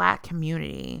 as the black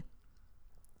community,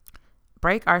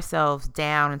 break ourselves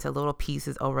down into little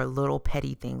pieces over little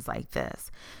petty things like this?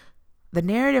 The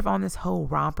narrative on this whole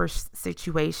romper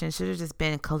situation should have just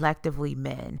been collectively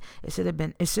men. It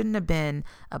shouldn't have been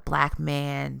a black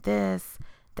man, this,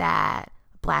 that,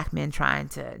 black men trying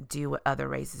to do what other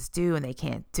races do and they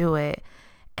can't do it.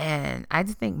 And I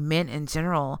just think men in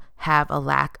general have a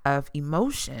lack of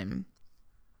emotion.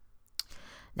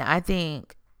 Now, I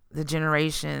think the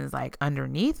generations like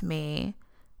underneath me,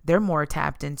 they're more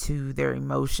tapped into their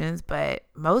emotions, but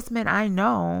most men I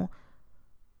know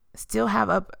still have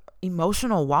up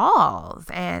emotional walls.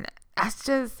 And that's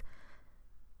just,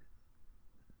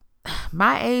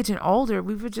 my age and older,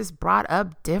 we were just brought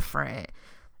up different.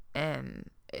 And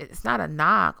it's not a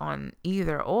knock on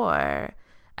either or.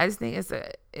 I just think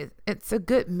it's a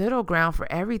good middle ground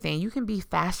for everything. You can be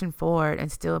fashion forward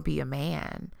and still be a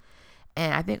man.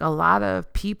 And I think a lot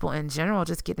of people in general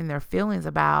just get in their feelings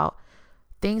about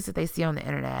things that they see on the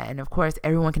internet. And of course,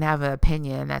 everyone can have an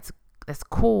opinion. That's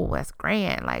cool. That's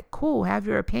grand. Like, cool, have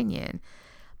your opinion.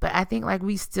 But I think like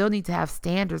we still need to have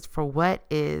standards for what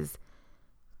is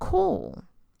cool.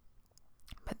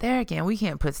 But there again, we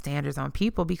can't put standards on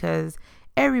people because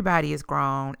everybody is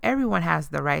grown. Everyone has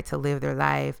the right to live their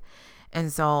life.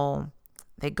 And so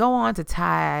they go on to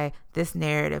tie this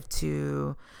narrative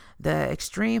to the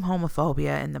extreme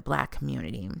homophobia in the Black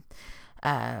community.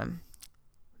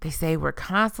 They say we're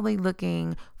constantly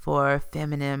looking for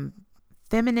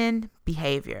feminine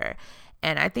behavior.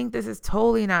 And I think this is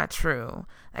totally not true.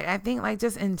 Like, I think like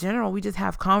just in general, we just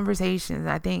have conversations.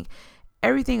 I think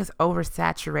everything is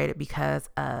oversaturated because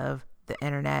of the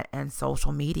internet and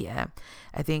social media.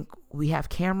 I think we have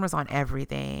cameras on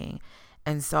everything.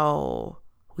 And so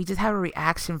we just have a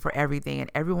reaction for everything,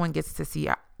 and everyone gets to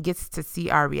see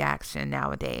our reaction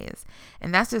nowadays.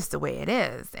 And that's just the way it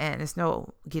is. And there's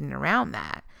no getting around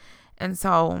that. And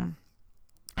so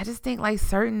I just think like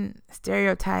certain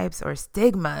stereotypes or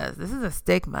stigmas, this is a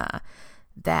stigma,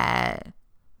 that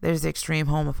there's extreme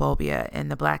homophobia in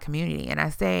the Black community. And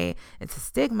I say it's a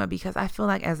stigma because I feel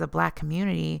like as a Black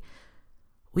community,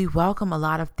 we welcome a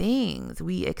lot of things.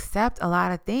 We accept a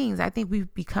lot of things. I think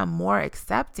we've become more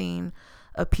accepting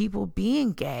of people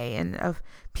being gay and of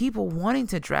people wanting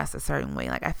to dress a certain way.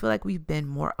 Like, I feel like we've been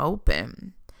more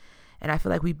open. And I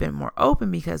feel like we've been more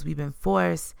open because we've been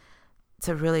forced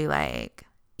to really like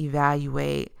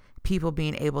evaluate people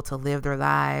being able to live their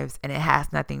lives, and it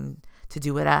has nothing to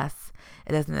do with us.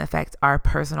 It doesn't affect our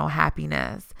personal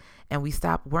happiness, and we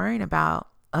stop worrying about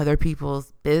other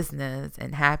people's business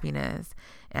and happiness.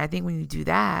 And I think when you do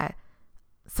that,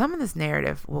 some of this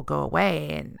narrative will go away,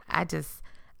 and I just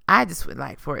would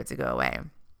like for it to go away.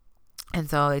 And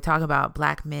so they talk about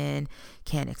Black men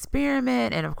can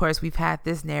experiment, and of course we've had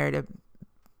this narrative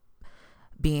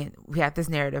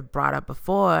brought up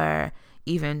before.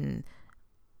 Even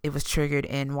it was triggered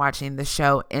in watching the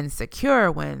show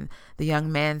Insecure, when the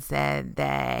young man said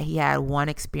that he had one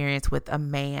experience with a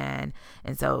man,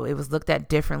 and so it was looked at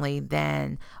differently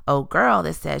than a girl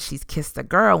that said she's kissed a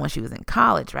girl when she was in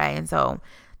college, right? And so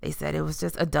they said it was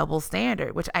just a double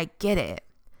standard, which I get it.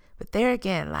 But there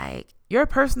again, like, your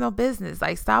personal business,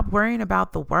 like, stop worrying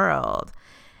about the world.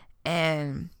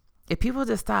 And if people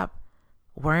just stop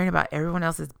worrying about everyone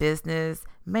else's business,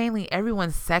 mainly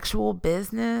everyone's sexual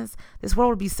business, this world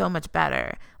would be so much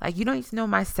better. Like, you don't need to know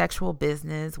my sexual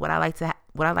business, what I like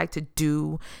to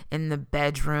do in the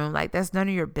bedroom. Like, that's none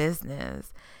of your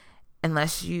business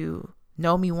unless you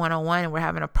know me one-on-one and we're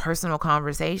having a personal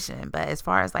conversation. But as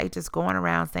far as like just going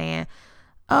around saying,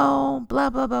 oh, blah,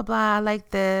 blah, blah, blah,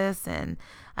 like this, and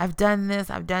I've done this,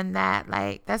 I've done that,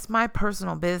 like, that's my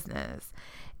personal business.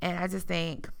 And I just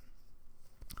think,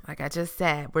 like I just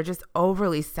said, we're just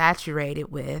overly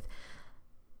saturated with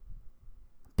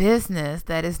business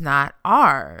that is not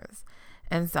ours.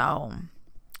 And so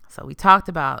we talked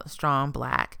about strong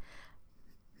Black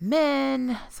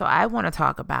men. So I want to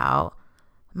talk about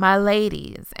my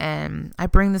ladies. And I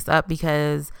bring this up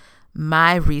because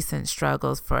my recent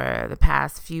struggles for the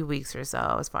past few weeks or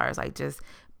so, as far as like just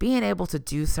being able to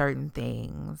do certain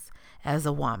things as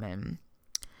a woman.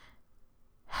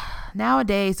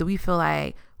 Nowadays, we feel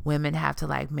like women have to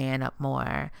like man up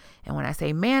more. And when I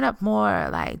say man up more,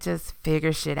 like just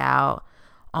figure shit out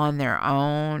on their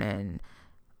own. And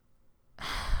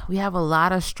we have a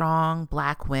lot of strong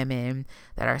Black women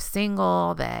that are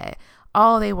single, that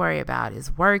all they worry about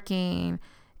is working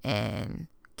and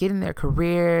getting their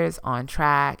careers on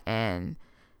track, and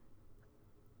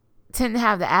tend to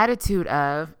have the attitude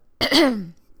of,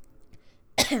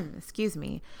 excuse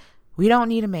me, we don't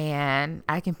need a man.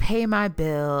 I can pay my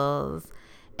bills.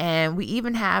 And we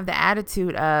even have the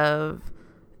attitude of,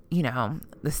 you know,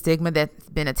 the stigma that's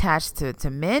been attached to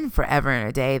men forever and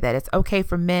a day, that it's okay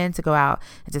for men to go out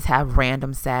and just have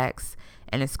random sex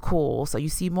and it's cool. So you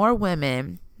see more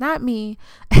women, not me,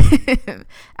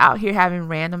 out here having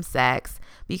random sex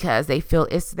because they feel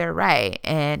it's their right,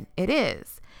 and it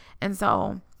is. And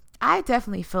so I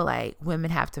definitely feel like women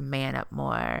have to man up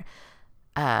more.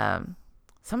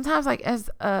 Sometimes, like, as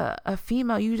a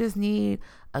female, you just need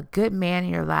a good man in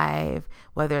your life,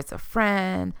 whether it's a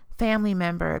friend, family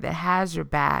member that has your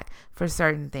back for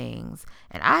certain things.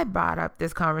 And I brought up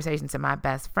this conversation to my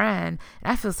best friend,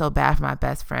 and I feel so bad for my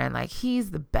best friend. Like, he's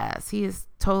the best. He is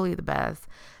totally the best.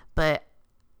 But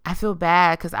I feel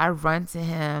bad because I run to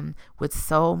him with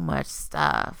so much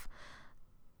stuff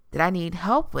that I need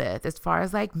help with, as far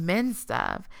as like men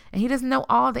stuff. And he doesn't know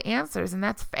all the answers, and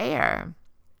that's fair.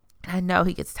 I know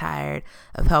he gets tired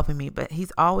of helping me, but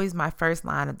he's always my first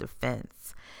line of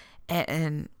defense.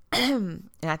 And and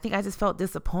I think I just felt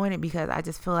disappointed because I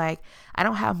just feel like I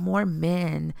don't have more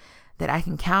men that I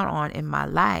can count on in my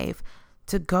life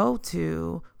to go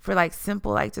to for like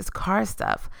simple, like just car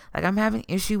stuff. Like, I'm having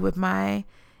issue with my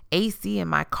AC in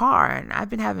my car, and I've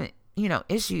been having,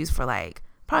 issues for like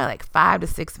probably like 5 to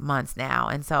 6 months now.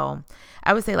 And so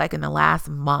I would say like in the last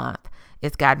month,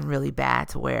 it's gotten really bad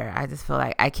to where I just feel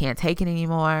like I can't take it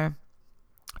anymore.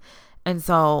 And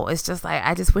so it's just like,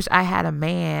 I just wish I had a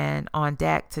man on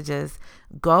deck to just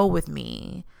go with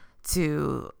me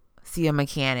to see a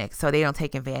mechanic so they don't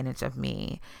take advantage of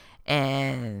me,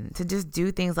 and to just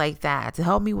do things like that, to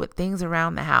help me with things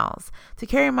around the house, to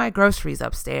carry my groceries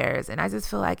upstairs. And I just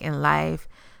feel like in life,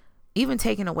 even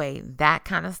taking away that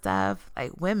kind of stuff,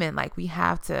 like women, like we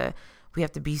have to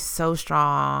be so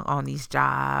strong on these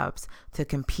jobs to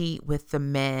compete with the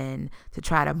men, to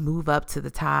try to move up to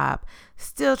the top,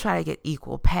 still try to get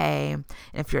equal pay. And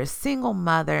if you're a single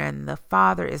mother and the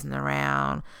father isn't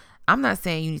around, I'm not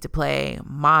saying you need to play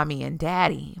mommy and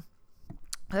daddy.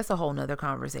 That's a whole nother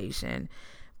conversation.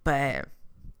 But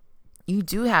you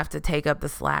do have to take up the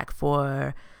slack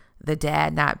for the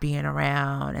dad not being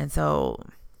around. And so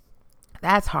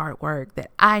that's hard work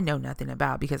that I know nothing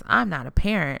about because I'm not a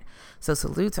parent. So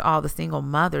salute to all the single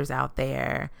mothers out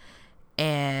there.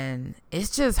 And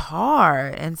it's just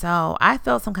hard. And so I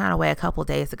felt some kind of way a couple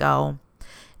days ago.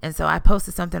 And so I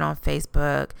posted something on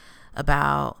Facebook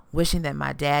about wishing that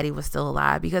my daddy was still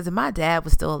alive, because if my dad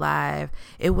was still alive,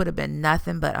 it would have been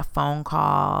nothing but a phone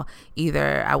call.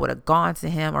 Either I would have gone to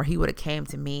him or he would have came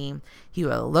to me. He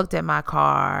would have looked at my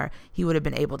car. He would have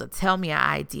been able to tell me an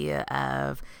idea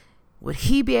of, would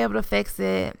he be able to fix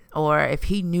it, or if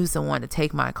he knew someone to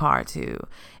take my car to.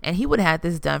 And he would have had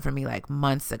this done for me like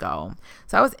months ago.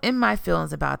 So I was in my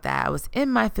feelings about that. I was in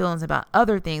my feelings about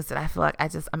other things that I feel like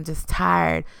I'm just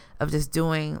tired of just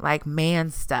doing like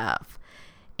man stuff.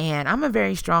 And I'm a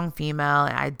very strong female,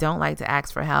 and I don't like to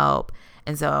ask for help.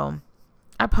 And so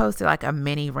I posted like a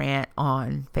mini rant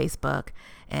on Facebook,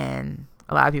 and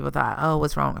a lot of people thought, oh,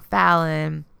 what's wrong with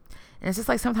Fallon? And it's just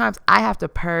like sometimes I have to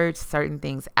purge certain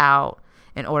things out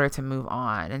in order to move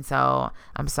on. And so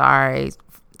I'm sorry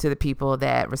to the people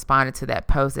that responded to that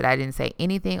post that I didn't say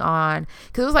anything on,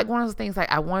 because it was like one of those things,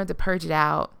 like I wanted to purge it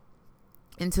out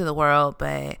into the world,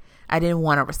 but I didn't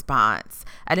want a response.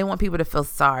 I didn't want people to feel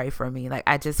sorry for me. Like,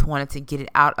 I just wanted to get it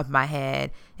out of my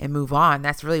head and move on.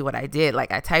 That's really what I did.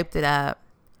 Like, I typed it up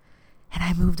and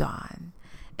I moved on.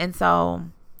 And so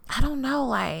I don't know,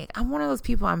 like, I'm one of those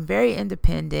people, I'm very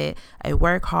independent. I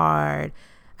work hard.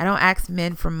 I don't ask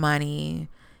men for money.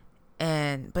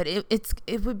 But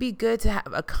it would be good to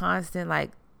have a constant,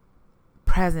 like,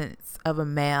 presence of a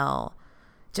male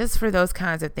just for those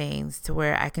kinds of things, to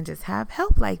where I can just have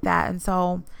help like that. And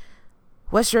so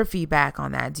what's your feedback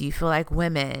on that? Do you feel like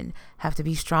women have to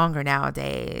be stronger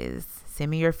nowadays?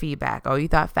 Send me your feedback.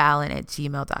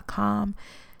 ohyouthoughtfallon@gmail.com,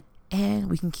 and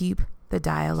we can keep the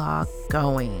dialogue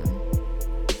going.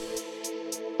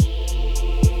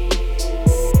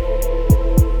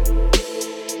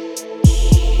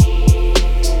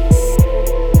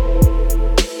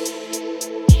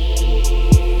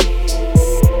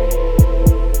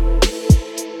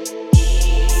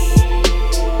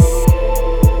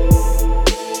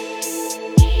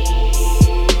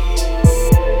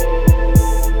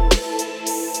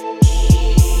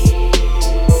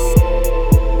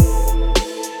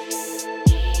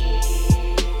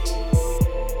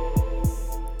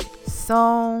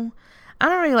 So I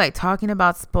don't really like talking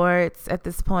about sports at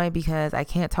this point because I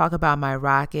can't talk about my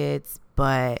Rockets,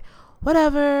 but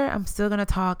whatever. I'm still going to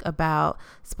talk about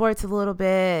sports a little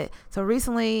bit. So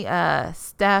recently,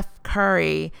 Steph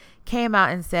Curry came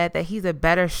out and said that he's a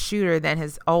better shooter than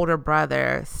his older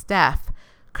brother, Steph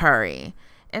Curry.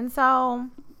 And so,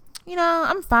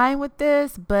 I'm fine with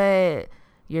this, but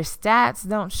your stats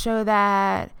don't show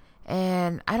that.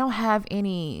 And I don't have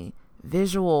any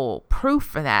visual proof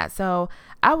for that. So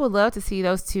I would love to see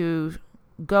those two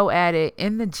go at it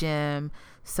in the gym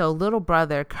so little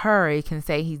brother Curry can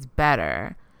say he's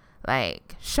better.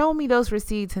 Like, show me those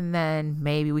receipts and then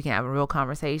maybe we can have a real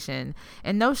conversation.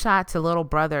 And no shot to little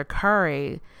brother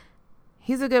Curry.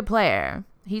 He's a good player.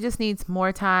 He just needs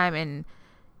more time, and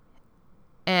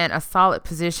and a solid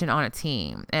position on a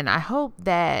team. And I hope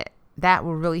that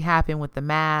will really happen with the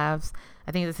Mavs.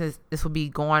 I think this will be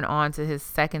going on to his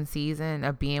second season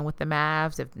of being with the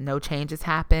Mavs if no changes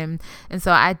happen. And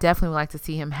so I definitely would like to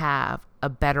see him have a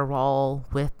better role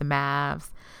with the Mavs.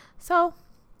 So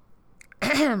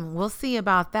we'll see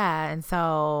about that. And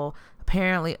so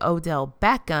apparently Odell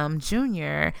Beckham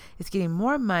Jr. is getting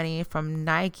more money from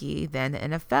Nike than the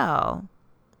NFL.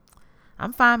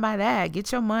 I'm fine by that.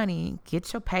 Get your money,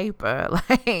 get your paper.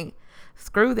 Like,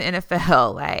 screw the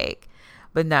NFL. Like,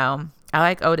 but no, I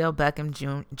like Odell Beckham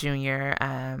Jr.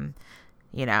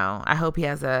 I hope he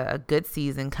has a good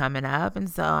season coming up. And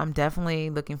so I'm definitely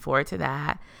looking forward to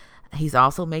that. He's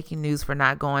also making news for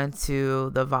not going to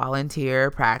the volunteer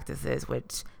practices,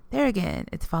 which there again,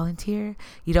 it's volunteer.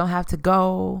 You don't have to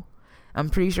go. I'm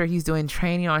pretty sure he's doing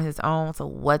training on his own. So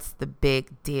what's the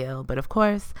big deal? But of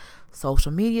course,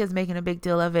 social media is making a big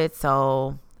deal of it.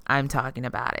 So I'm talking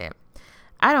about it.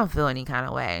 I don't feel any kind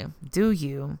of way. Do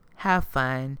you? Have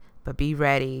fun, but be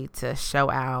ready to show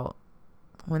out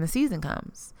when the season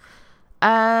comes.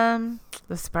 The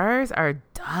Spurs are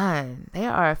done. They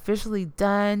are officially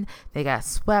done. They got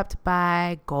swept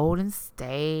by Golden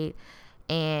State.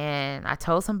 And I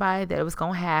told somebody that it was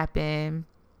going to happen.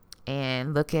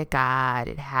 And look at God,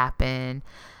 it happened.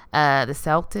 The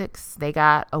Celtics, they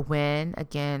got a win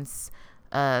against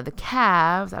the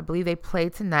Cavs. I believe they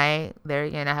played tonight. There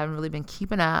again, I haven't really been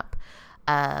keeping up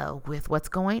with what's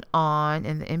going on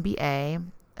in the NBA.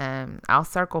 I'll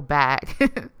circle back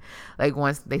like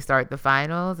once they start the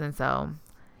finals. And so,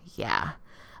 yeah.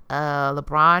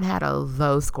 LeBron had a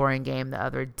low scoring game the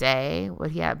other day.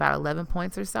 He had about 11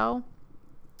 points or so.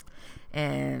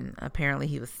 And apparently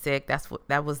he was sick.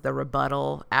 That was the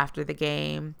rebuttal after the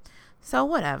game. So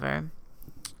whatever.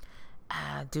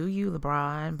 Do you,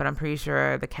 LeBron? But I'm pretty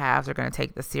sure the Cavs are going to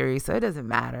take the series, so it doesn't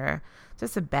matter.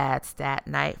 Just a bad stat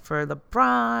night for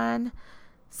LeBron.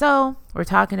 So we're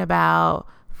talking about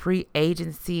free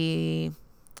agency.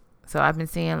 So I've been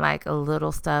seeing like a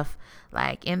little stuff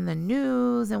like in the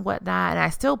news and whatnot. And I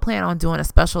still plan on doing a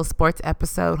special sports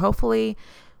episode, hopefully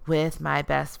with my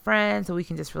best friend, so we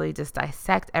can just really just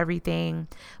dissect everything.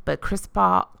 But Chris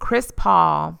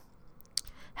Paul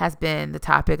has been the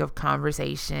topic of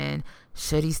conversation.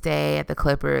 Should he stay at the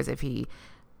Clippers? If he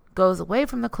goes away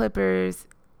from the Clippers,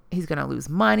 he's going to lose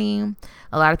money.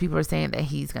 A lot of people are saying that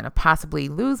he's going to possibly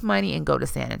lose money and go to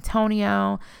San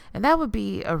Antonio. And that would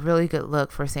be a really good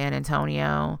look for San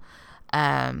Antonio.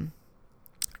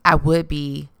 I would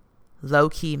be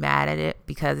low-key mad at it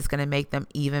because it's going to make them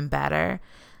even better.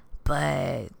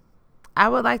 But I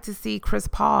would like to see Chris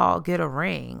Paul get a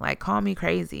ring. Like, call me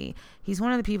crazy. He's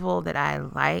one of the people that I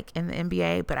like in the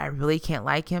NBA, but I really can't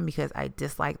like him because I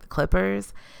dislike the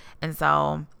Clippers. And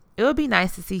so it would be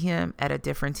nice to see him at a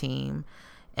different team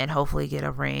and hopefully get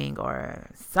a ring or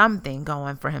something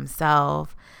going for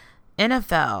himself.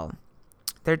 NFL,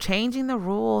 they're changing the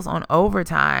rules on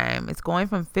overtime. It's going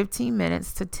from 15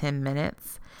 minutes to 10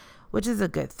 minutes, which is a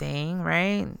good thing,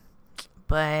 right?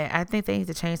 But I think they need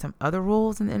to change some other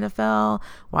rules in the NFL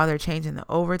while they're changing the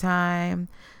overtime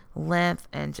length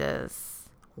and just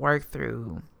work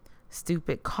through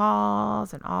stupid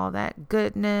calls and all that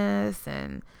goodness.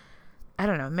 And I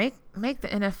don't know, make the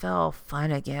NFL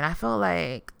fun again. I feel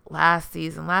like last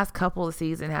couple of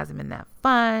seasons hasn't been that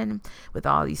fun with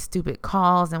all these stupid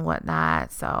calls and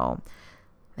whatnot. So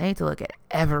they need to look at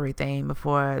everything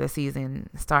before the season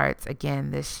starts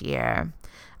again this year.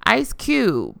 Ice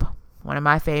Cube, one of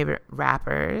my favorite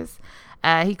rappers,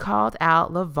 he called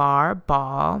out LeVar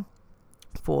Ball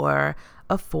for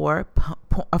a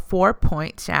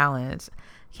 4-point challenge.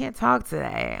 Can't talk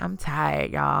today. I'm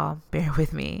tired, y'all. Bear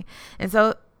with me. And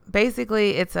so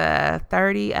basically it's a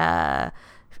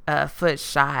 30-foot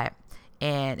shot.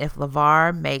 And if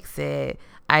LeVar makes it,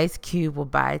 Ice Cube will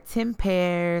buy 10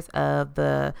 pairs of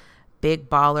the Big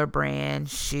Baller brand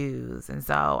shoes. And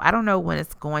so I don't know when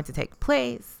it's going to take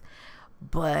place,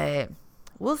 but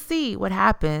we'll see what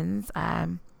happens.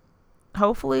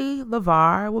 Hopefully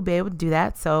LeVar will be able to do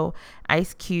that so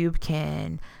Ice Cube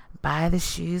can buy the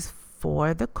shoes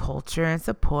for the culture and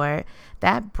support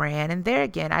that brand. And there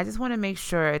again, I just want to make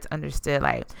sure it's understood.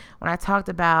 Like when I talked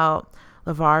about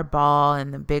LeVar Ball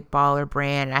and the Big Baller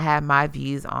brand, and I have my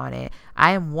views on it,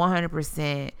 I am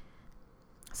 100%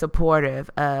 supportive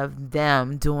of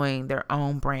them doing their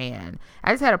own brand.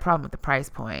 I just had a problem with the price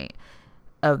point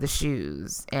of the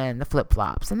shoes and the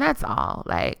flip-flops, and that's all.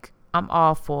 Like, I'm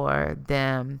all for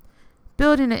them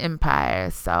building an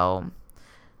empire, so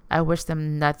I wish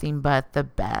them nothing but the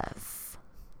best.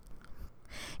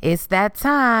 It's that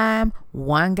time.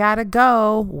 One gotta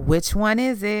go. Which one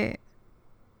is it?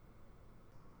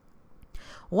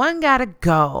 One Gotta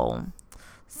Go.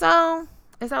 So,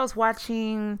 as I was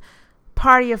watching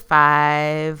Party of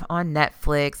Five on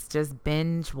Netflix, just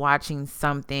binge watching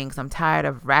something because I'm tired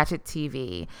of ratchet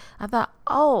TV, I thought,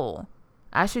 oh,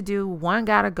 I should do One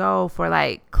Gotta Go for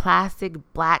like classic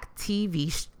black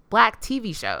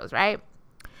TV shows, right?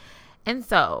 And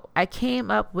so I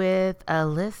came up with a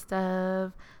list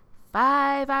of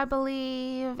 5, I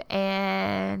believe,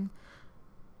 and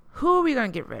who are we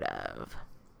going to get rid of?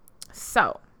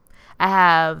 So I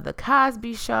have The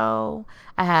Cosby Show.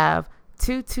 I have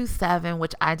 227,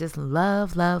 which I just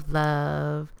love, love,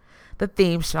 love. The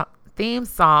theme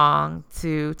song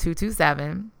to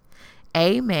 227.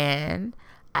 Amen.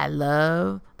 I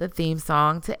love the theme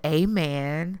song to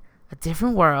Amen. A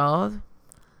Different World.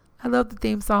 I love the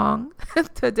theme song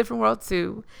to A Different World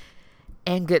too.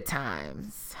 And Good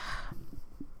Times.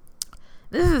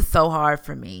 This is so hard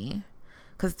for me.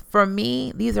 Because for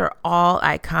me, these are all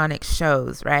iconic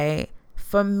shows, right?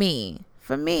 For me.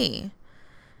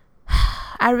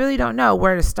 I really don't know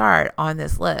where to start on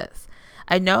this list.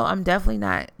 I know I'm definitely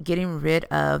not getting rid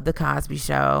of The Cosby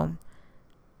Show.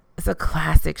 It's a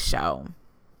classic show.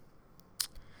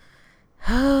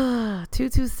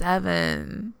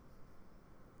 227.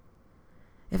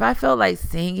 If I felt like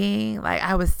singing, like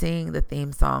I would sing the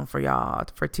theme song for y'all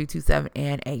for 227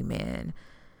 and Amen.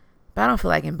 But I don't feel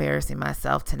like embarrassing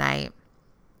myself tonight.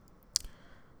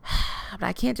 But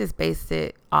I can't just base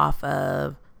it off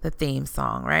of the theme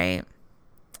song, right?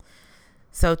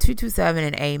 So 227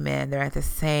 and Amen, they're at the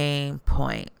same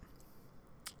point.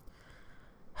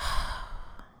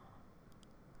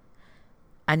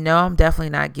 I know I'm definitely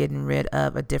not getting rid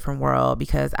of A Different World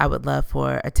because I would love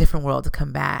for A Different World to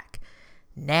come back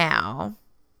now.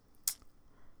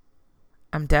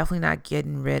 I'm definitely not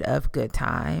getting rid of Good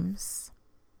Times.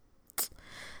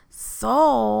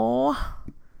 So,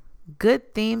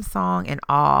 good theme song and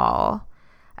all,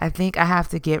 I think I have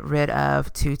to get rid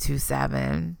of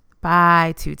 227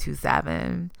 by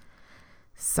 227.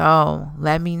 So,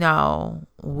 let me know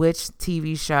which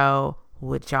TV show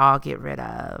would y'all get rid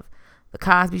of. The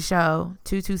Cosby Show,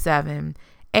 227,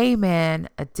 Amen,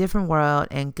 A Different World,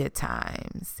 and Good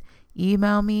Times.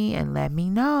 Email me and let me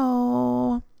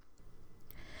know.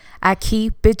 I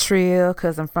keep it real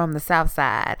because I'm from the South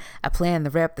Side. I plan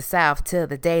to rep the South till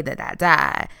the day that I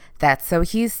die. That's so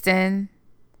Houston.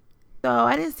 So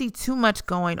I didn't see too much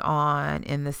going on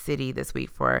in the city this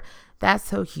week for That's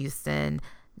So Houston.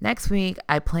 Next week,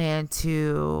 I plan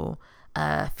to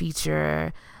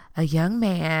feature a young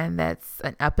man that's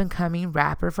an up-and-coming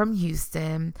rapper from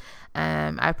Houston.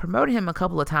 I promoted him a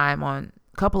couple of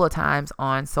times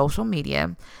on social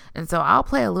media, and so I'll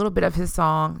play a little bit of his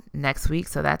song next week,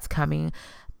 so that's coming.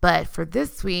 But for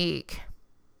this week,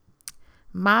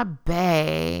 my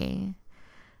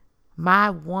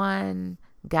one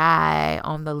guy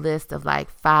on the list of like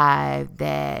 5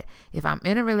 that if I'm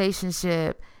in a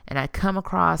relationship and I come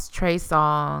across Trey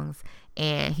Songz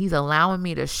and he's allowing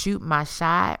me to shoot my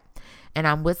shot and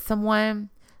I'm with someone,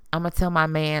 I'm going to tell my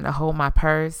man to hold my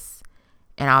purse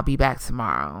and I'll be back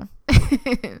tomorrow.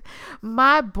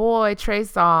 My boy Trey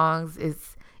Songz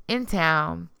is in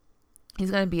town.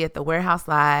 He's going to be at the Warehouse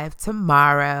Live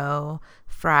tomorrow,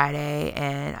 Friday,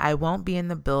 and I won't be in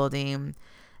the building.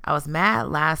 I was mad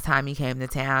last time he came to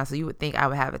town, so you would think I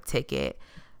would have a ticket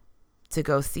to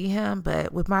go see him,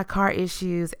 but with my car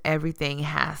issues, everything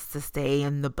has to stay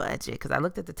in the budget because I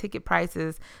looked at the ticket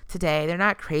prices today. They're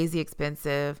not crazy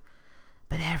expensive,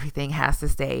 but everything has to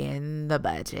stay in the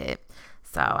budget.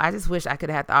 So I just wish I could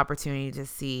have had the opportunity to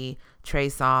see Trey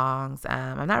Songz.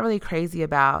 I'm not really crazy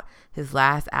about his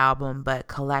last album, but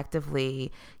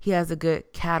collectively, he has a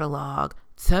good catalog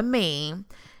to me.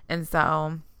 And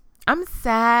so I'm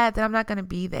sad that I'm not going to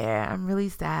be there. I'm really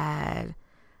sad.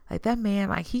 Like that man,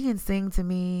 like he can sing to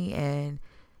me and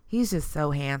he's just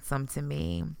so handsome to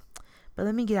me. But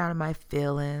let me get out of my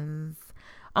feelings.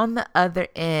 On the other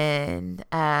end,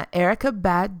 Erykah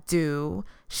Badu,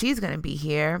 she's going to be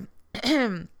here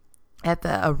at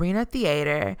the Arena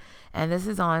Theater, and this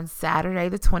is on Saturday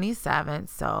the 27th.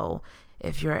 So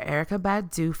if you're an Erykah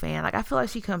Badu fan, like I feel like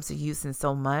she comes to Houston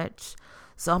so much,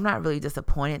 so I'm not really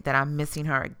disappointed that I'm missing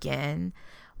her again.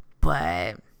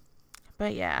 But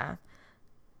yeah,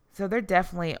 so they're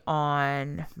definitely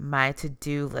on my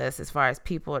to-do list as far as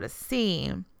people to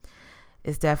see.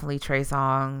 It's definitely Trey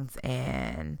Songz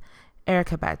and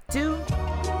Erykah Badu.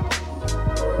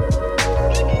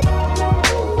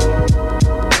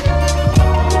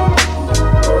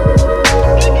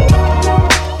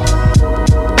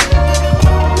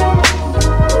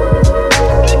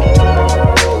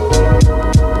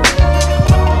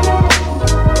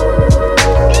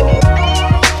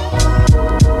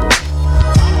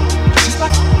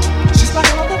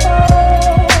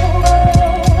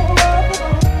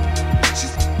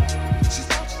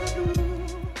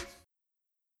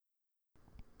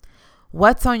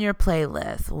 What's on your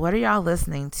playlist? What are y'all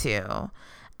listening to?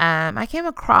 I came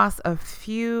across a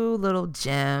few little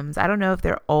gems. I don't know if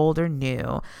they're old or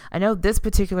new. I know this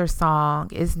particular song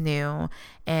is new,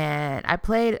 and I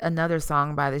played another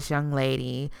song by this young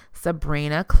lady,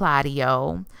 Sabrina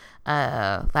Claudio,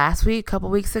 last week, a couple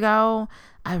weeks ago.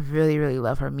 I really, really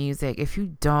love her music. If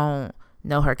you don't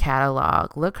know her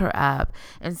catalog, look her up.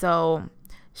 And so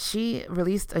she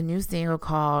released a new single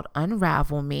called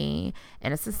Unravel Me,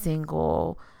 and it's a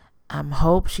single.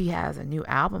 Hope she has a new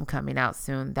album coming out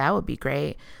soon. That would be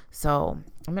great. So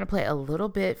I'm going to play a little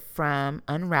bit from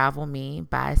Unravel Me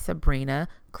by Sabrina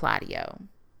Claudio.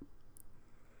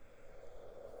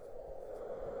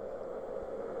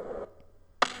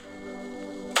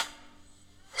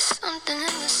 Something in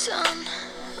the sun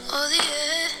or the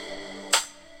air.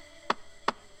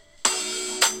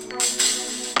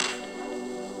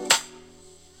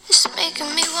 It's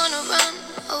making me wanna run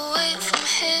away from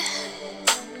here.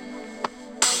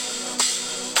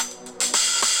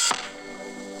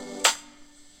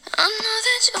 I know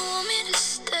that you want me to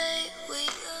stay with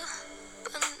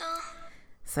you, but no.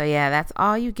 So yeah, that's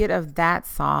all you get of that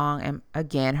song. And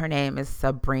again, her name is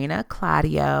Sabrina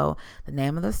Claudio. The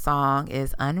name of the song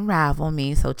is Unravel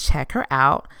Me, so check her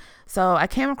out. So I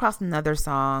came across another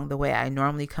song the way I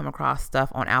normally come across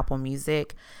stuff on Apple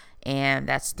Music, and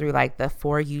that's through like the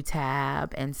For You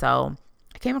tab. And so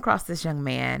I came across this young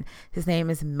man. His name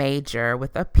is Major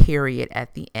with a period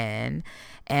at the end.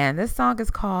 And this song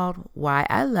is called Why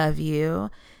I Love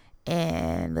You.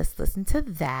 And let's listen to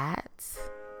that.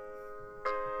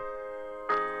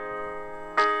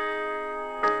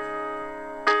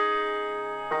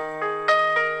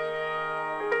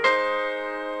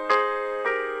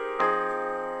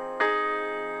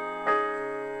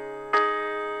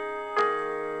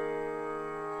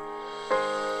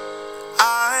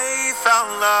 I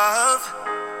found love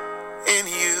in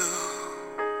you,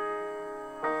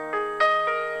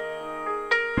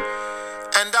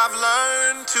 and I've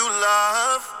learned to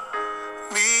love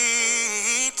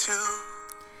me too.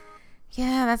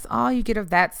 Yeah, that's all you get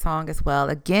of that song as well.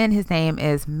 Again, his name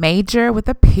is Major with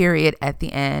a period at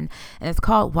the end, and it's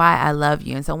called Why I Love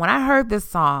You. And so when I heard this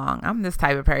song, I'm this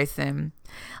type of person.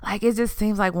 Like, it just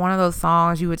seems like one of those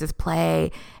songs you would just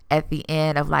play at the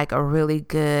end of like a really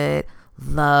good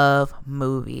love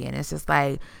movie. And it's just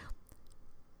like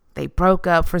they broke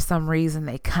up for some reason,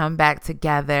 they come back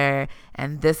together,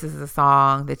 and this is the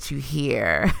song that you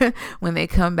hear when they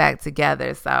come back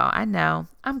together. So I know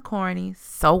I'm corny,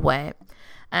 so what?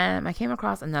 I came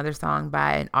across another song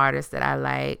by an artist that I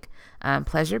like,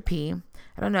 Pleasure P.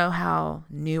 I don't know how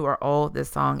new or old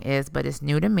this song is, but it's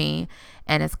new to me,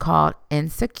 and it's called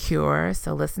Insecure.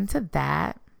 So listen to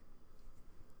that.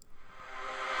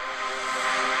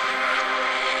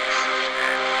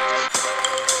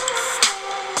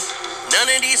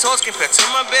 None of these hoes compare to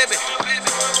my baby.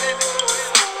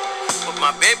 But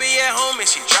my baby at home and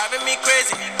she driving me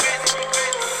crazy.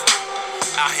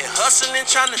 Out here hustling,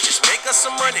 trying to just make us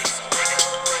some money.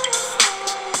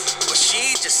 But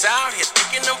she just out here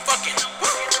thinking I'm fucking.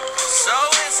 So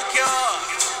insecure.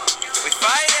 We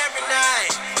fight every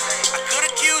night. I could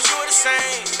accuse you of the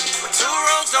same. But two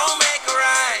wrongs don't make a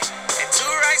right. And two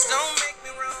rights don't make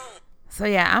me wrong. So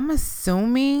yeah, I'm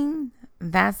assuming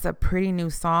that's a pretty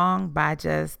new song by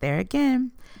just, there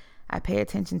again, I pay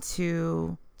attention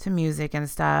to music and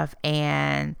stuff,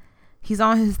 and he's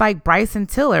on his like Bryson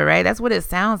Tiller, right? That's what it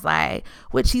sounds like,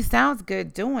 which he sounds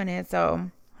good doing it, so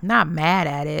I'm not mad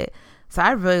at it. So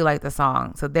I really like the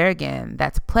song. So there again,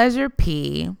 that's Pleasure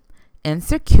P,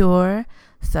 Insecure.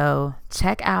 So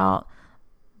check out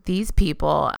these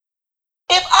people.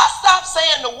 If I stop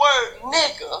saying the word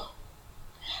nigga,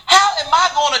 how am I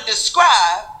going to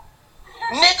describe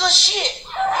nigga shit?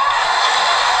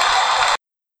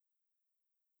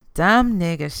 Dumb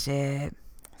nigga shit.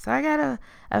 So I got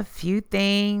a few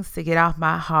things to get off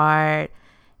my heart,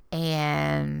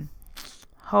 and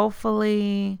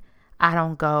hopefully I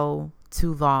don't go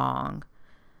too long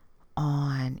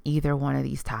on either one of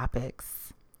these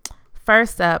topics.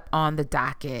 First up on the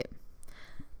docket,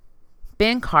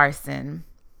 Ben Carson,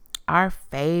 our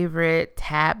favorite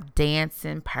tap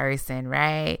dancing person,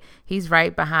 right? He's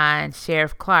right behind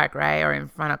Sheriff Clark, right? Or in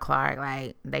front of Clark,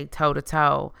 like they toe to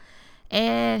toe.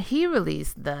 And he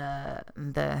released the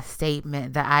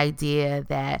statement, the idea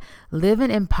that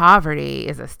living in poverty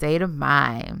is a state of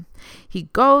mind. He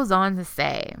goes on to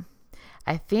say,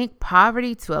 I think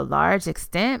poverty to a large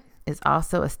extent is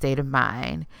also a state of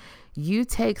mind. You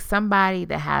take somebody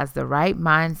that has the right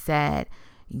mindset,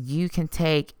 you can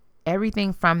take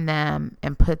everything from them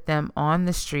and put them on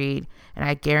the street, and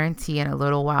I guarantee in a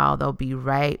little while they'll be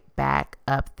right back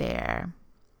up there.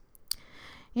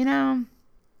 You know,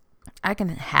 I can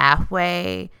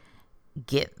halfway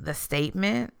get the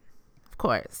statement, of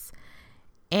course.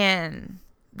 And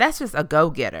that's just a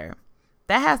go-getter.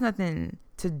 That has nothing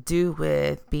to do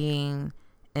with being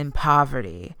in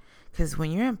poverty. Because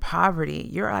when you're in poverty,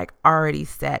 you're like already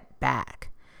set back.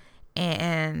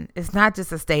 And it's not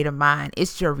just a state of mind,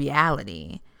 it's your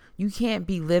reality. You can't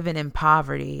be living in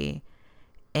poverty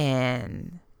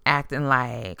and acting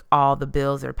like all the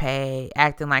bills are paid,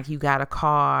 acting like you got a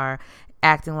car,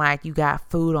 acting like you got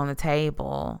food on the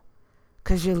table,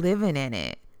 because you're living in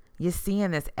it. You're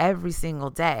seeing this every single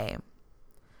day.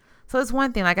 So it's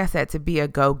one thing, like I said, to be a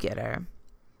go-getter.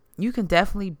 You can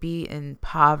definitely be in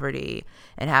poverty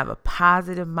and have a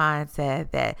positive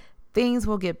mindset that things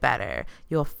will get better.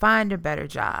 You'll find a better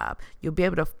job. You'll be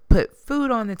able to put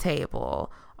food on the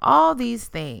table. All these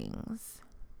things.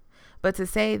 But to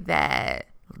say that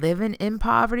living in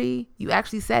poverty, you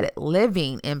actually said it,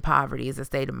 living in poverty is a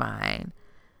state of mind.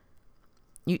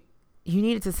 You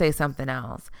needed to say something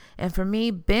else. And for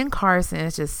me, Ben Carson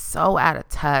is just so out of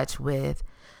touch with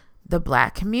the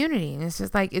Black community. And it's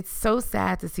just like, it's so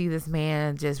sad to see this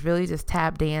man just really just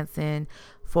tap dancing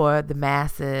for the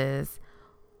masses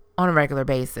on a regular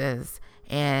basis.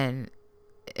 And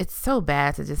it's so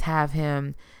bad to just have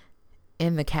him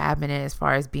in the cabinet as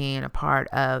far as being a part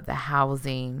of the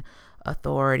housing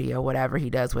authority or whatever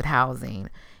he does with housing.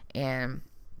 And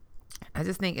I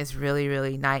just think it's really,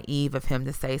 really naive of him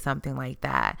to say something like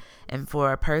that. And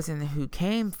for a person who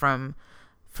came from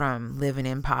living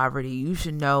in poverty, you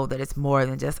should know that it's more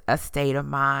than just a state of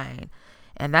mind.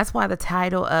 And that's why the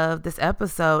title of this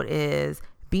episode is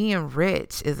Being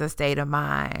Rich is a State of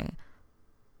Mind.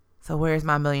 So where's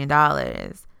my $1 million?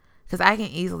 Because I can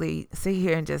easily sit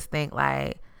here and just think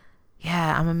like,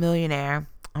 yeah, I'm a millionaire.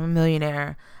 I'm going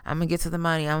to get to the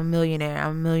money. I'm a millionaire.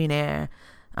 I'm going to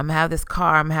have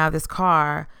this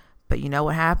car. But you know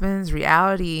what happens?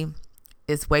 Reality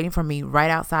is waiting for me right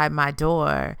outside my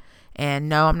door. And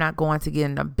no, I'm not going to get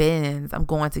in a Benz. I'm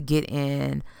going to get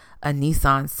in a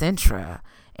Nissan Sentra.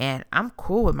 And I'm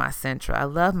cool with my Sentra. I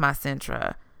love my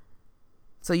Sentra.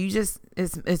 So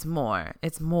it's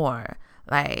more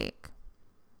like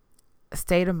a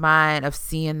state of mind of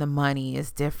seeing the money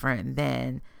is different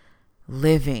than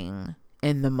living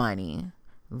in the money,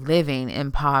 living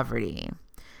in poverty.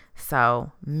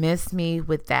 So miss me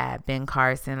with that, Ben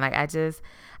Carson. Like I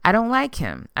don't like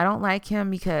him. I don't like him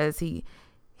because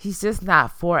he's just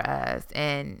not for us,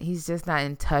 and he's just not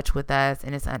in touch with us.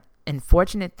 And it's an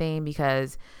unfortunate thing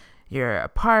because you're a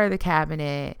part of the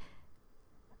cabinet,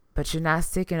 but you're not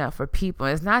sticking up for people.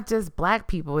 It's not just Black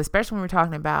people, especially when we're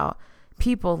talking about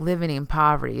people living in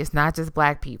poverty. It's not just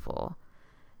Black people.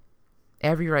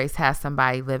 Every race has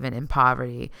somebody living in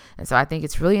poverty. And so I think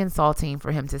it's really insulting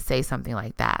for him to say something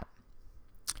like that.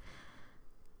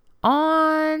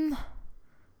 On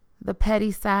the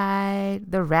petty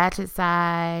side, the ratchet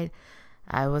side,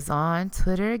 I was on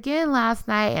Twitter again last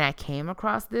night and I came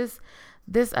across this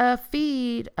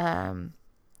feed.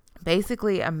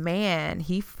 Basically a man,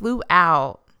 he flew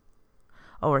out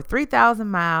over 3,000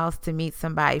 miles to meet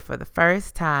somebody for the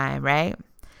first time, right?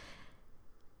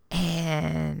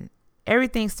 And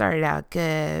everything started out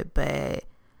good, but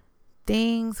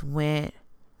things went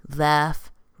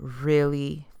left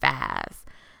really fast.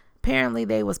 Apparently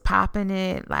they was popping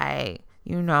it, like,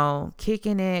 you know,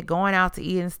 kicking it, going out to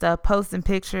eat and stuff, posting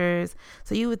pictures.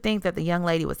 So you would think that the young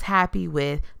lady was happy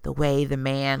with the way the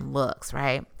man looks,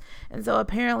 right? And so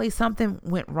apparently something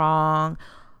went wrong.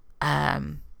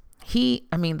 The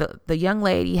young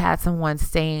lady had someone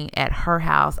staying at her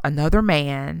house, another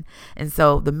man. And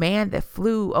so the man that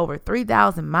flew over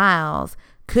 3,000 miles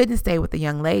couldn't stay with the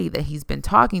young lady that he's been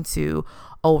talking to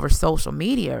over social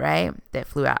media, right? That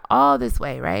flew out all this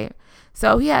way, right?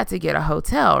 So he had to get a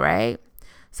hotel, right?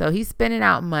 So he's spending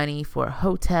out money for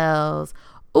hotels,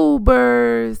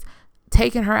 Ubers,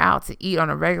 taking her out to eat on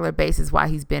a regular basis while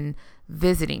he's been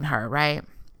visiting her, right?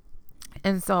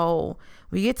 And so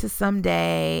we get to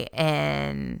someday,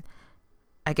 and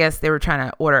I guess they were trying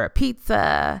to order a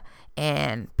pizza,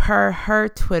 and per her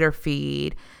Twitter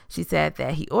feed, she said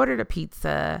that he ordered a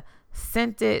pizza,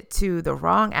 sent it to the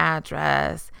wrong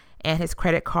address, and his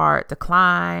credit card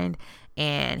declined.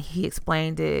 And he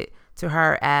explained it to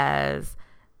her as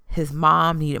his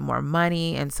mom needed more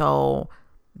money, and so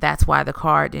that's why the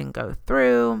card didn't go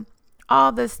through,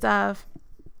 all this stuff.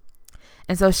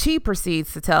 And so she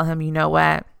proceeds to tell him, you know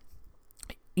what?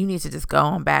 You need to just go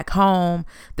on back home.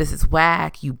 This is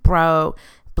whack. You broke.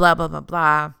 Blah, blah, blah,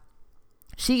 blah.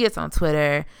 she gets on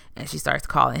Twitter and she starts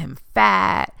calling him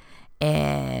fat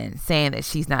and saying that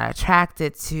she's not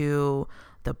attracted to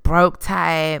the broke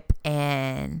type.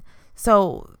 And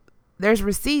so there's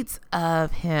receipts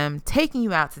of him taking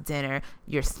you out to dinner.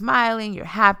 You're smiling, you're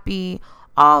happy,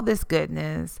 all this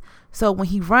goodness. So when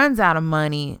he runs out of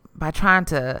money by trying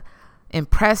to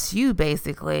impress you,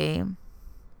 basically,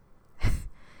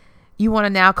 you want to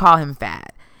now call him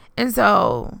fat. And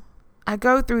so I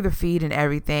go through the feed and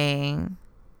everything.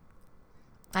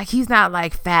 Like, he's not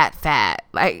like fat.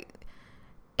 Like,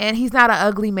 and he's not an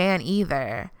ugly man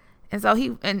either. And so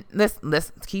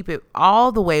let's keep it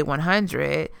all the way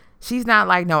 100. She's not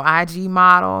like no IG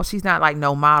model. She's not like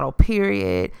no model,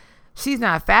 period. She's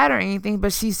not fat or anything,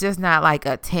 but she's just not like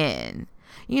a 10.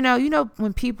 You know,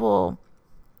 when people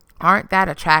aren't that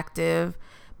attractive,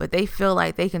 but they feel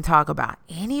like they can talk about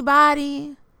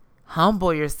anybody,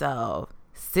 humble yourself,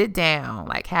 sit down,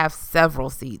 like have several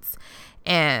seats.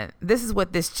 And this is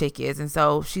what this chick is. And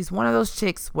so she's one of those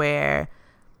chicks where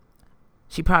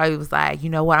she probably was like, you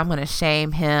know what, I'm going to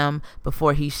shame him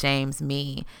before he shames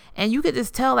me. And you could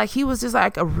just tell, like, he was just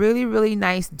like a really, really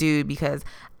nice dude, because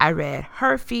I read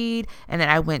her feed and then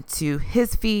I went to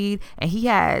his feed and he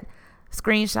had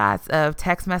screenshots of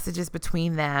text messages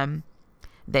between them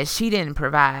that she didn't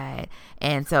provide.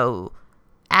 And so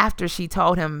after she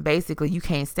told him, basically, you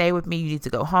can't stay with me, you need to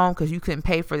go home because you couldn't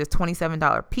pay for this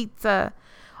 $27 pizza,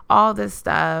 all this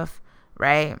stuff,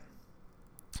 right?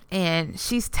 And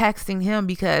she's texting him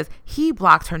because he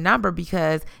blocked her number,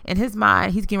 because in his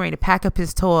mind, he's getting ready to pack up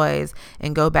his toys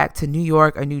and go back to New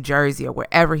York or New Jersey or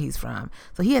wherever he's from.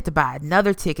 So he had to buy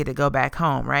another ticket to go back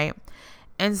home, right?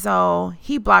 And so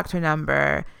he blocked her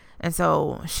number. And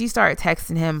so she started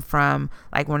texting him from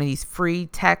like one of these free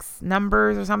text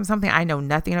numbers or something I know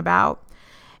nothing about.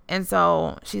 And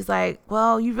so she's like,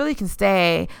 well, you really can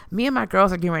stay. Me and my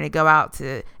girls are getting ready to go out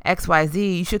to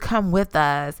XYZ. You should come with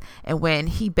us. And when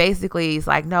he basically is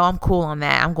like, no, I'm cool on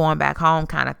that, I'm going back home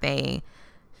kind of thing,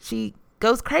 she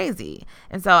goes crazy.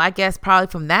 And so I guess probably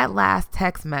from that last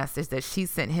text message that she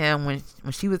sent him when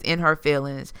she was in her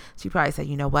feelings, she probably said,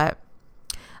 you know what?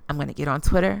 I'm going to get on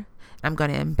Twitter. I'm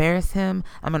going to embarrass him.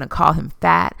 I'm going to call him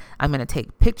fat. I'm going to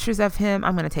take pictures of him.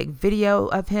 I'm going to take video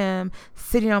of him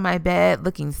sitting on my bed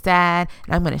looking sad.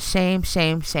 And I'm going to shame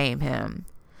him.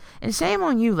 And shame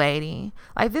on you, lady.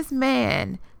 Like, this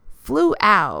man flew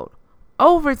out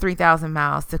over 3,000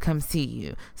 miles to come see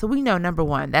you. So we know, number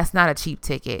one, that's not a cheap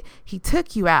ticket. He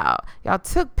took you out. Y'all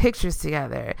took pictures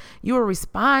together. You were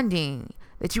responding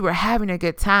that you were having a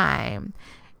good time.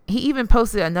 He even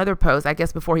posted another post, I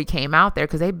guess, before he came out there,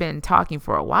 because they've been talking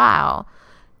for a while.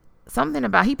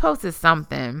 He posted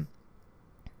something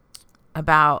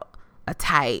about a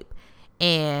type,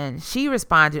 and she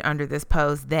responded under this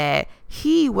post that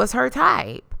he was her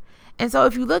type. And so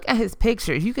if you look at his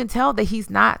pictures, you can tell that he's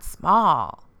not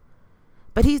small,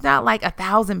 but he's not like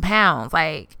 1,000 pounds.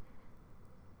 Like,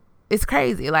 it's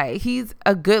crazy. Like, he's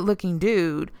a good looking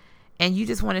dude. And you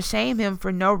just want to shame him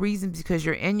for no reason, because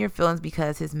you're in your feelings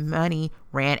because his money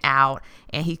ran out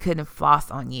and he couldn't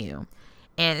floss on you.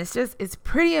 And it's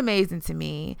pretty amazing to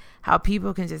me how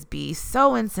people can just be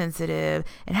so insensitive,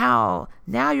 and how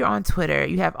now you're on Twitter,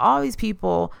 you have all these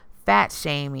people fat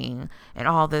shaming and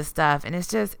all this stuff. And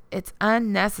it's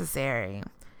unnecessary.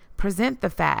 Present the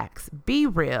facts. Be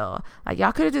real. Like,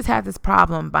 y'all could have just had this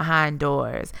problem behind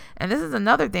doors. And this is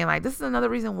another thing. Like, this is another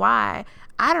reason why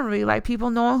I don't really like people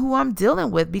knowing who I'm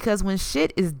dealing with, because when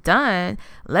shit is done,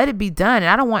 let it be done. And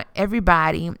I don't want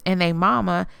everybody and their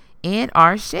mama in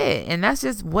our shit. And that's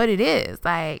just what it is.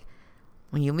 Like,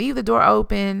 when you leave the door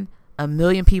open, a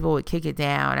million people would kick it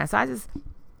down. And so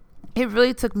it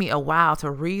really took me a while to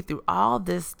read through all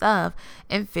this stuff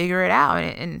and figure it out.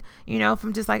 And you know,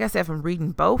 from just, like I said, from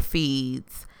reading both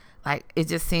feeds, like, it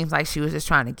just seems like she was just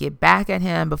trying to get back at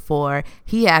him before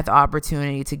he had the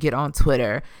opportunity to get on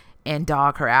Twitter and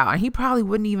dog her out. And he probably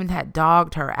wouldn't even have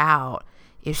dogged her out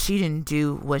if she didn't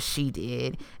do what she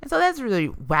did. And so that's really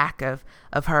whack of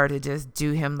her to just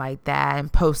do him like that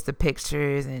and post the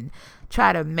pictures and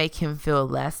try to make him feel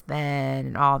less than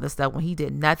and all this stuff, when he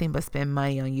did nothing but spend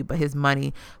money on you. But his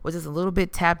money was just a little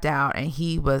bit tapped out, and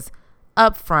he was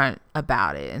upfront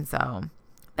about it. And so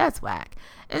that's whack.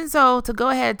 And so to go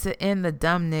ahead to end the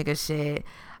dumb nigga shit,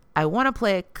 I want to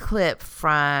play a clip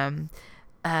from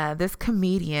this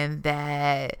comedian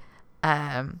that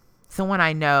someone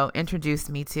I know introduced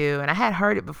me to, and I had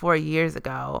heard it before years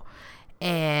ago.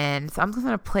 And so I'm just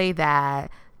going to play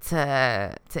that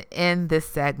to end this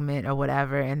segment or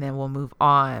whatever, and then we'll move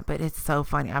on. But it's so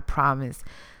funny. I promise.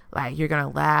 Like, you're going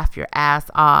to laugh your ass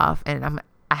off. And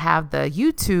I have the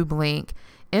YouTube link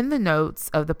in the notes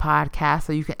of the podcast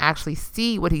so you can actually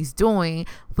see what he's doing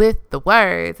with the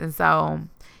words. And so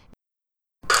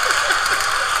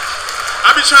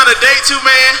I be trying to date too,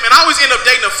 man. And I always end up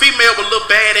dating a female with little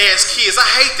badass kids. I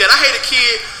hate that. I hate a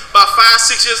kid about 5,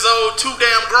 6 years old, too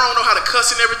damn grown, know how to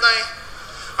cuss and everything.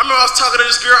 I remember I was talking to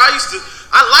this girl. I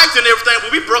liked her and everything,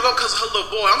 but we broke up because of her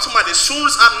little boy. I'm talking about as soon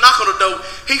as I knock on the door,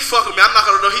 he fucking me. I knock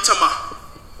on the door, he talking about,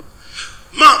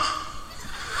 Mom,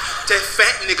 that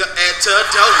fat nigga at the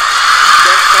door.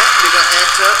 That fat nigga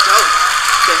at the door.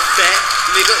 That fat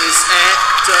nigga is at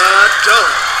the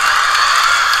door.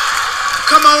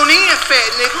 Come on in,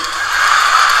 fat nigga.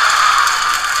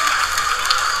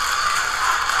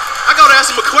 I go to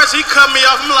ask him a question. He cut me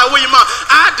off. I'm like, where your mom?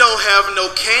 I don't have no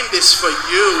candies for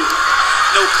you.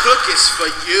 No cookies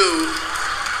for you.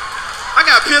 I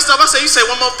got pissed off. I said, you say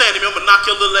one more thing to me, I'm gonna knock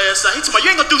your little ass out. He told me,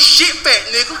 you ain't gonna do shit, fat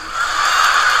nigga.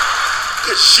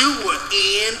 Cause you were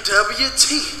NWT.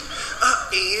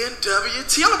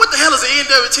 NWT. I don't know what the hell is an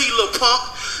NWT, you little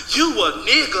punk. You a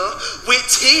nigga with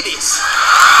titties.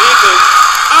 Nigga.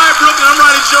 All right, Brooklyn, I'm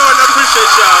Ronnie Jordan. I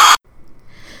appreciate y'all.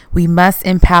 we must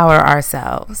empower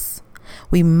ourselves.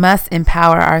 We must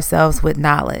empower ourselves with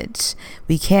knowledge.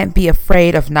 We can't be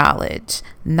afraid of knowledge.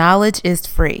 Knowledge is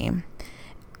free.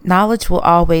 Knowledge will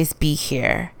always be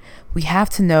here. We have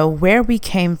to know where we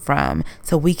came from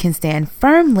so we can stand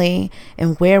firmly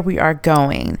in where we are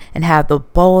going and have the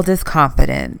boldest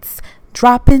confidence.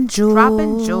 Dropping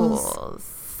jewels.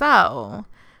 So,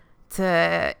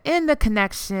 to end the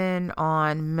connection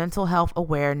on Mental Health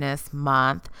Awareness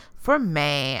Month for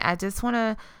May, I just want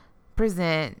to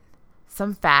present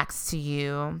some facts to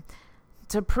you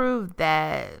to prove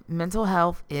that mental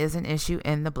health is an issue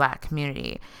in the Black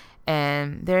community.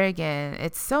 And there again,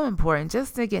 it's so important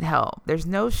just to get help. There's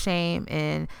no shame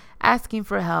in asking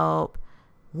for help,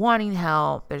 wanting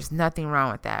help. There's nothing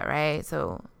wrong with that, right?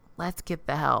 So let's get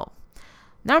the help.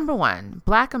 Number one,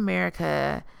 Black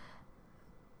America,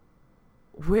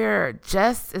 we're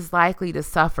just as likely to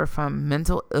suffer from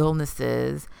mental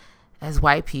illnesses as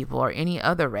white people or any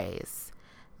other race.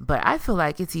 But I feel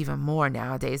like it's even more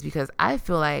nowadays because I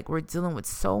feel like we're dealing with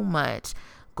so much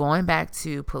going back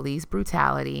to police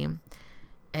brutality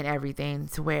and everything,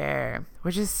 to where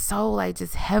we're just so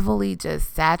just heavily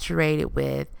just saturated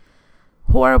with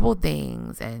horrible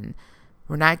things, and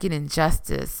we're not getting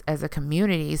justice as a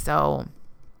community. So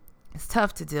it's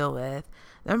tough to deal with.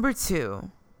 Number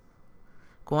two,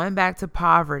 going back to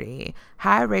poverty,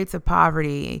 high rates of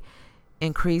poverty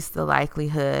increase the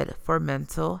likelihood for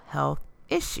mental health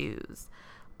issues.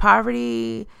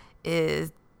 Poverty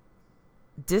is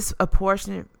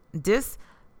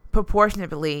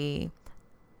disproportionately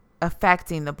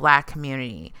affecting the Black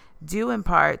community, due in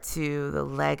part to the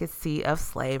legacy of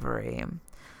slavery,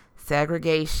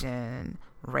 segregation,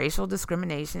 racial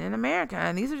discrimination in America.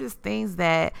 And these are just things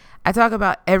that I talk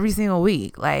about every single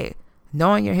week, like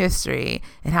knowing your history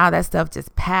and how that stuff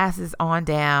just passes on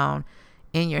down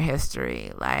in your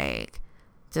history, like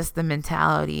just the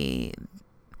mentality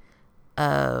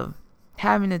of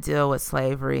having to deal with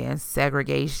slavery and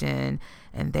segregation,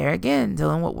 and there again,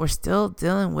 dealing with what we're still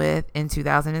dealing with in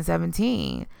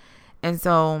 2017. And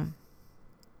so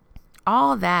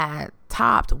all that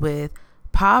topped with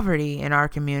poverty in our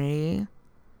community,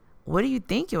 what do you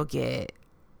think you'll get?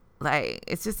 Like,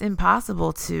 it's just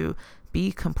impossible to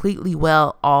be completely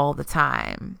well all the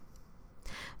time.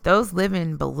 Those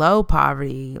living below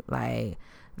poverty,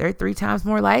 they're 3 times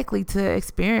more likely to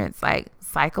experience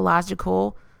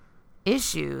psychological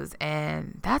issues,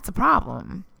 and that's a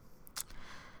problem.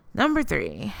 Number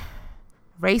 3,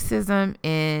 racism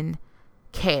in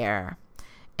care.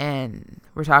 And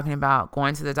we're talking about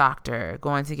going to the doctor,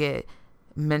 going to get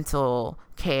mental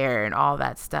care and all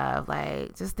that stuff.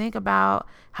 Just think about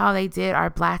how they did our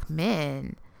Black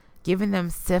men, giving them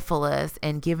syphilis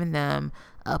and giving them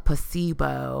a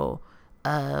placebo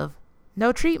of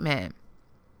no treatment,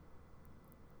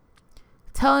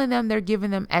 telling them they're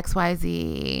giving them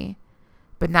XYZ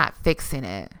but not fixing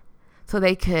it so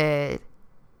they could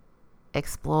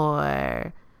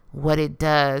explore what it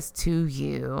does to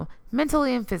you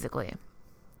mentally and physically.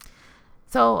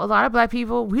 So a lot of Black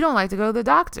people, we don't like to go to the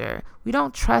doctor. We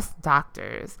don't trust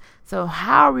doctors. So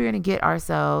how are we going to get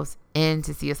ourselves in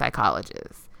to see a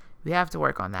psychologist? We have to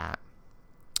work on that.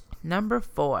 Number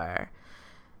 4,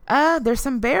 there's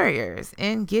some barriers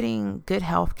in getting good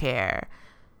health care.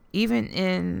 Even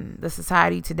in the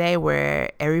society today where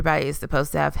everybody is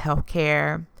supposed to have health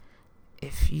care,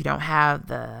 if you don't have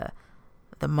the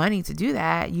money to do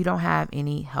that, you don't have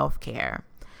any health care.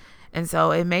 And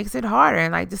so it makes it harder.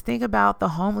 And just think about the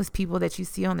homeless people that you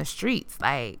see on the streets.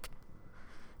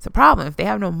 It's a problem. If they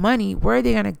have no money, where are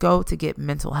they going to go to get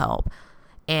mental help?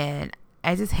 And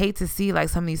I just hate to see like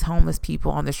some of these homeless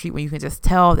people on the street when you can just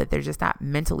tell that they're just not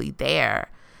mentally there.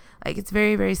 Like, it's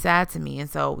very, very sad to me. And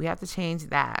so we have to change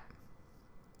that.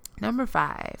 Number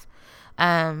 5,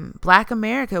 Black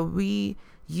America, we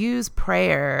use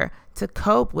prayer to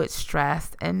cope with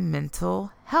stress and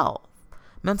mental health.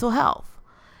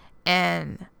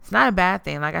 And it's not a bad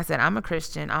thing. Like I said, I'm a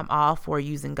Christian. I'm all for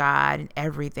using God and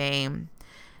everything.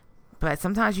 But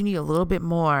sometimes you need a little bit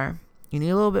more.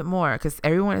 Because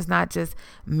everyone is not just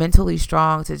mentally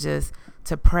strong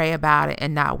to pray about it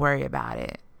and not worry about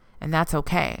it. And that's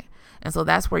okay. And so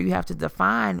that's where you have to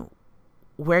define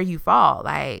where you fall.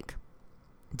 Like,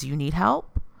 do you need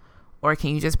help? Or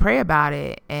can you just pray about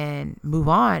it and move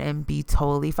on and be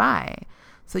totally fine?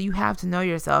 So you have to know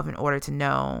yourself in order to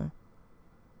know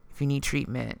if you need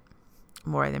treatment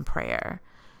more than prayer.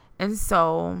 And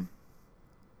so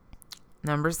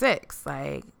number 6,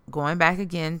 like going back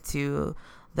again to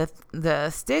the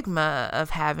stigma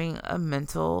of having a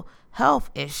mental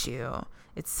health issue.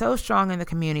 It's so strong in the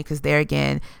community because there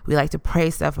again, we like to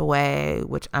pray stuff away,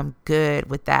 which I'm good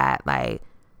with that. Like,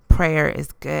 prayer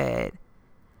is good.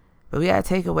 But we got to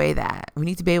take away that. We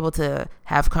need to be able to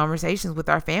have conversations with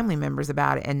our family members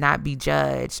about it and not be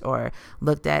judged or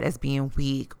looked at as being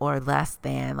weak or less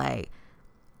than. Like,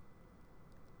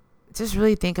 just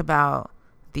really think about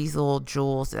these little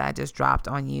jewels that I just dropped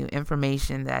on you,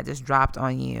 information that I just dropped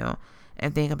on you,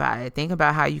 and think about it. Think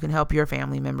about how you can help your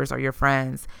family members or your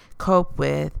friends cope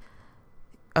with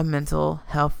a mental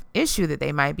health issue that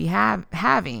they might be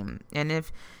having. And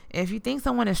if you think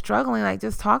someone is struggling, like,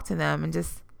 just talk to them and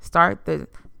just start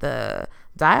the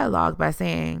dialogue by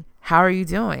saying, how are you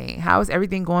doing? How is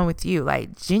everything going with you?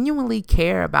 Like, genuinely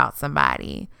care about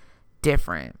somebody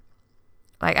different.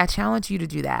 Like, I challenge you to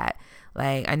do that.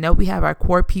 Like, I know we have our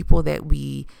core people that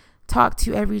we talk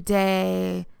to every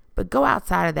day, but go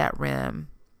outside of that rim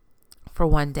for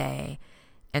one day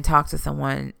and talk to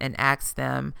someone and ask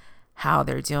them how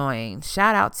they're doing.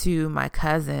 Shout out to my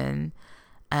cousin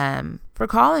for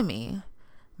calling me.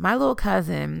 My little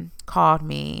cousin called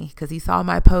me because he saw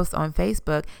my post on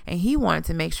Facebook and he wanted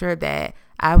to make sure that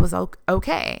I was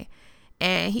okay.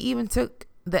 And he even took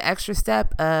the extra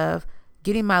step of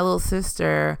getting my little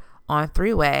sister on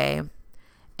 3-way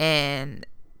and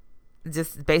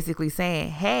just basically saying,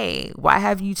 hey, why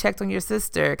haven't you checked on your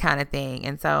sister, kind of thing.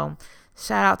 And so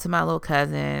shout out to my little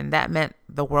cousin. That meant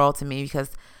the world to me because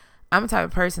I'm the type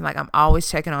of person, like, I'm always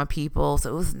checking on people.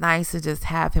 So it was nice to just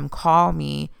have him call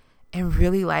me and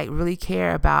really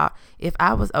care about if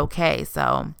I was okay.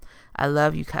 So I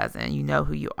love you, cousin. You know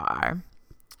who you are.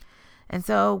 And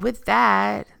so with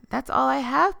that, that's all I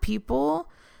have, people.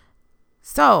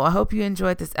 So I hope you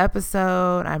enjoyed this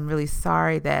episode. I'm really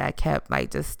sorry that I kept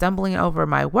just stumbling over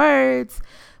my words,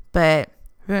 but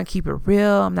we're going to keep it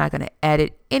real. I'm not going to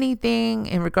edit anything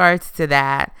in regards to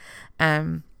that.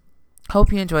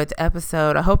 Hope you enjoyed the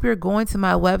episode. I hope you're going to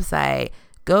my website.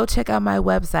 Go check out my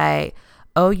website,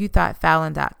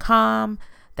 ouyouthought.fallon.com.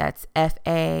 That's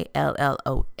FALLON.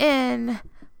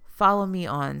 Follow me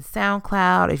on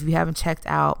SoundCloud. If you haven't checked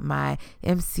out my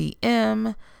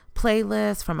MCM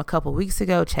playlist from a couple weeks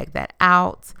ago, check that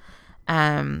out.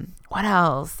 What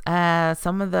else?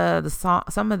 Some of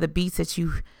the beats that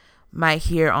you might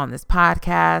hear on this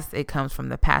podcast, it comes from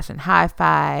the Passion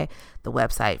Hi-Fi. The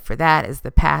website for that is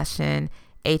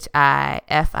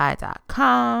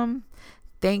thepassionhifi.com.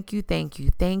 Thank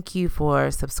you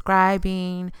for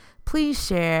subscribing. Please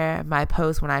share my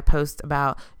post when I post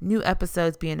about new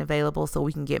episodes being available so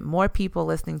we can get more people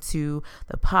listening to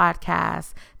the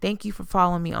podcast. Thank you for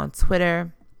following me on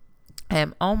Twitter. I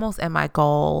am almost at my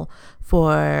goal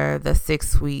for the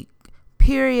 6-week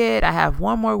period. I have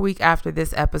one more week after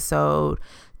this episode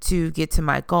to get to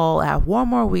my goal. I have one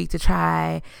more week to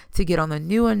try to get on the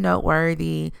new and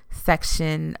noteworthy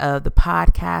section of the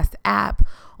podcast app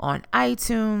on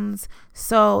iTunes.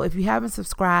 So if you haven't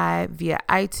subscribed via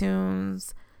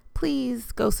iTunes,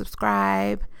 please go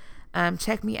subscribe.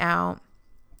 Check me out.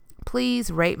 Please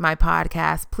rate my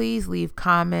podcast. Please leave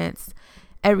comments.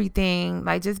 Everything.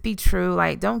 Just be true.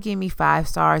 Don't give me 5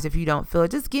 stars if you don't feel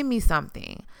it. Just give me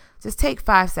something. Just take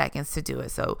 5 seconds to do it.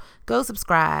 So go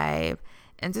subscribe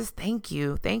and just thank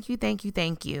you.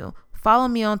 Follow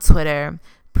me on Twitter,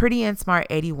 Pretty and Smart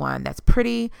 81. That's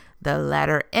pretty, the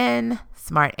letter N,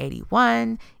 Smart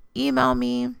 81. Email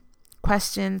me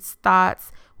questions,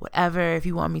 thoughts, whatever. If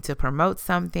you want me to promote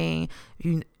something,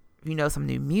 you know some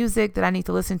new music that I need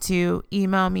to listen to,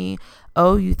 email me,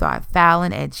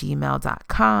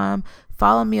 ouyouthought.fallon@gmail.com.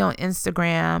 Follow me on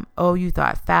Instagram,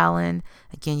 ouyouthought.fallon.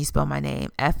 Again, you spell my name,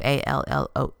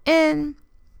 FALLON.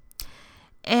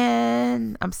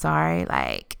 And I'm sorry,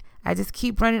 like, I just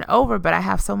keep running over, but I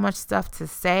have so much stuff to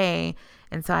say.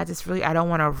 And so I don't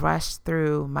want to rush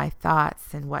through my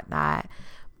thoughts and whatnot.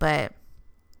 But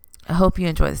I hope you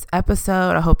enjoy this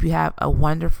episode. I hope you have a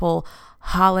wonderful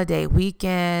holiday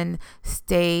weekend.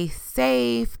 Stay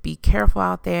safe. Be careful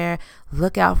out there.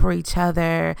 Look out for each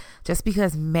other. Just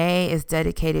because May is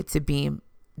dedicated to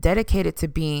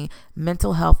being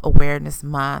Mental Health Awareness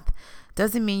Month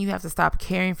doesn't mean you have to stop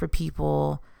caring for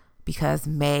people because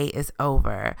May is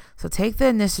over. So take the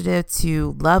initiative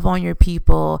to love on your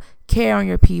people, care on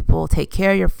your people, take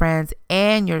care of your friends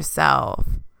and yourself.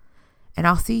 And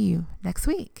I'll see you next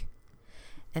week.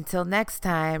 Until next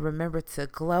time, remember to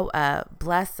glow up,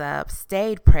 bless up,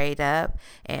 stay prayed up,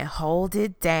 and hold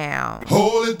it down.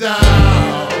 Hold it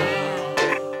down.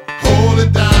 Hold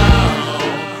it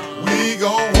down. We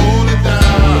gon' hold it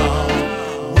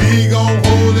down. We gon'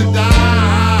 hold it down.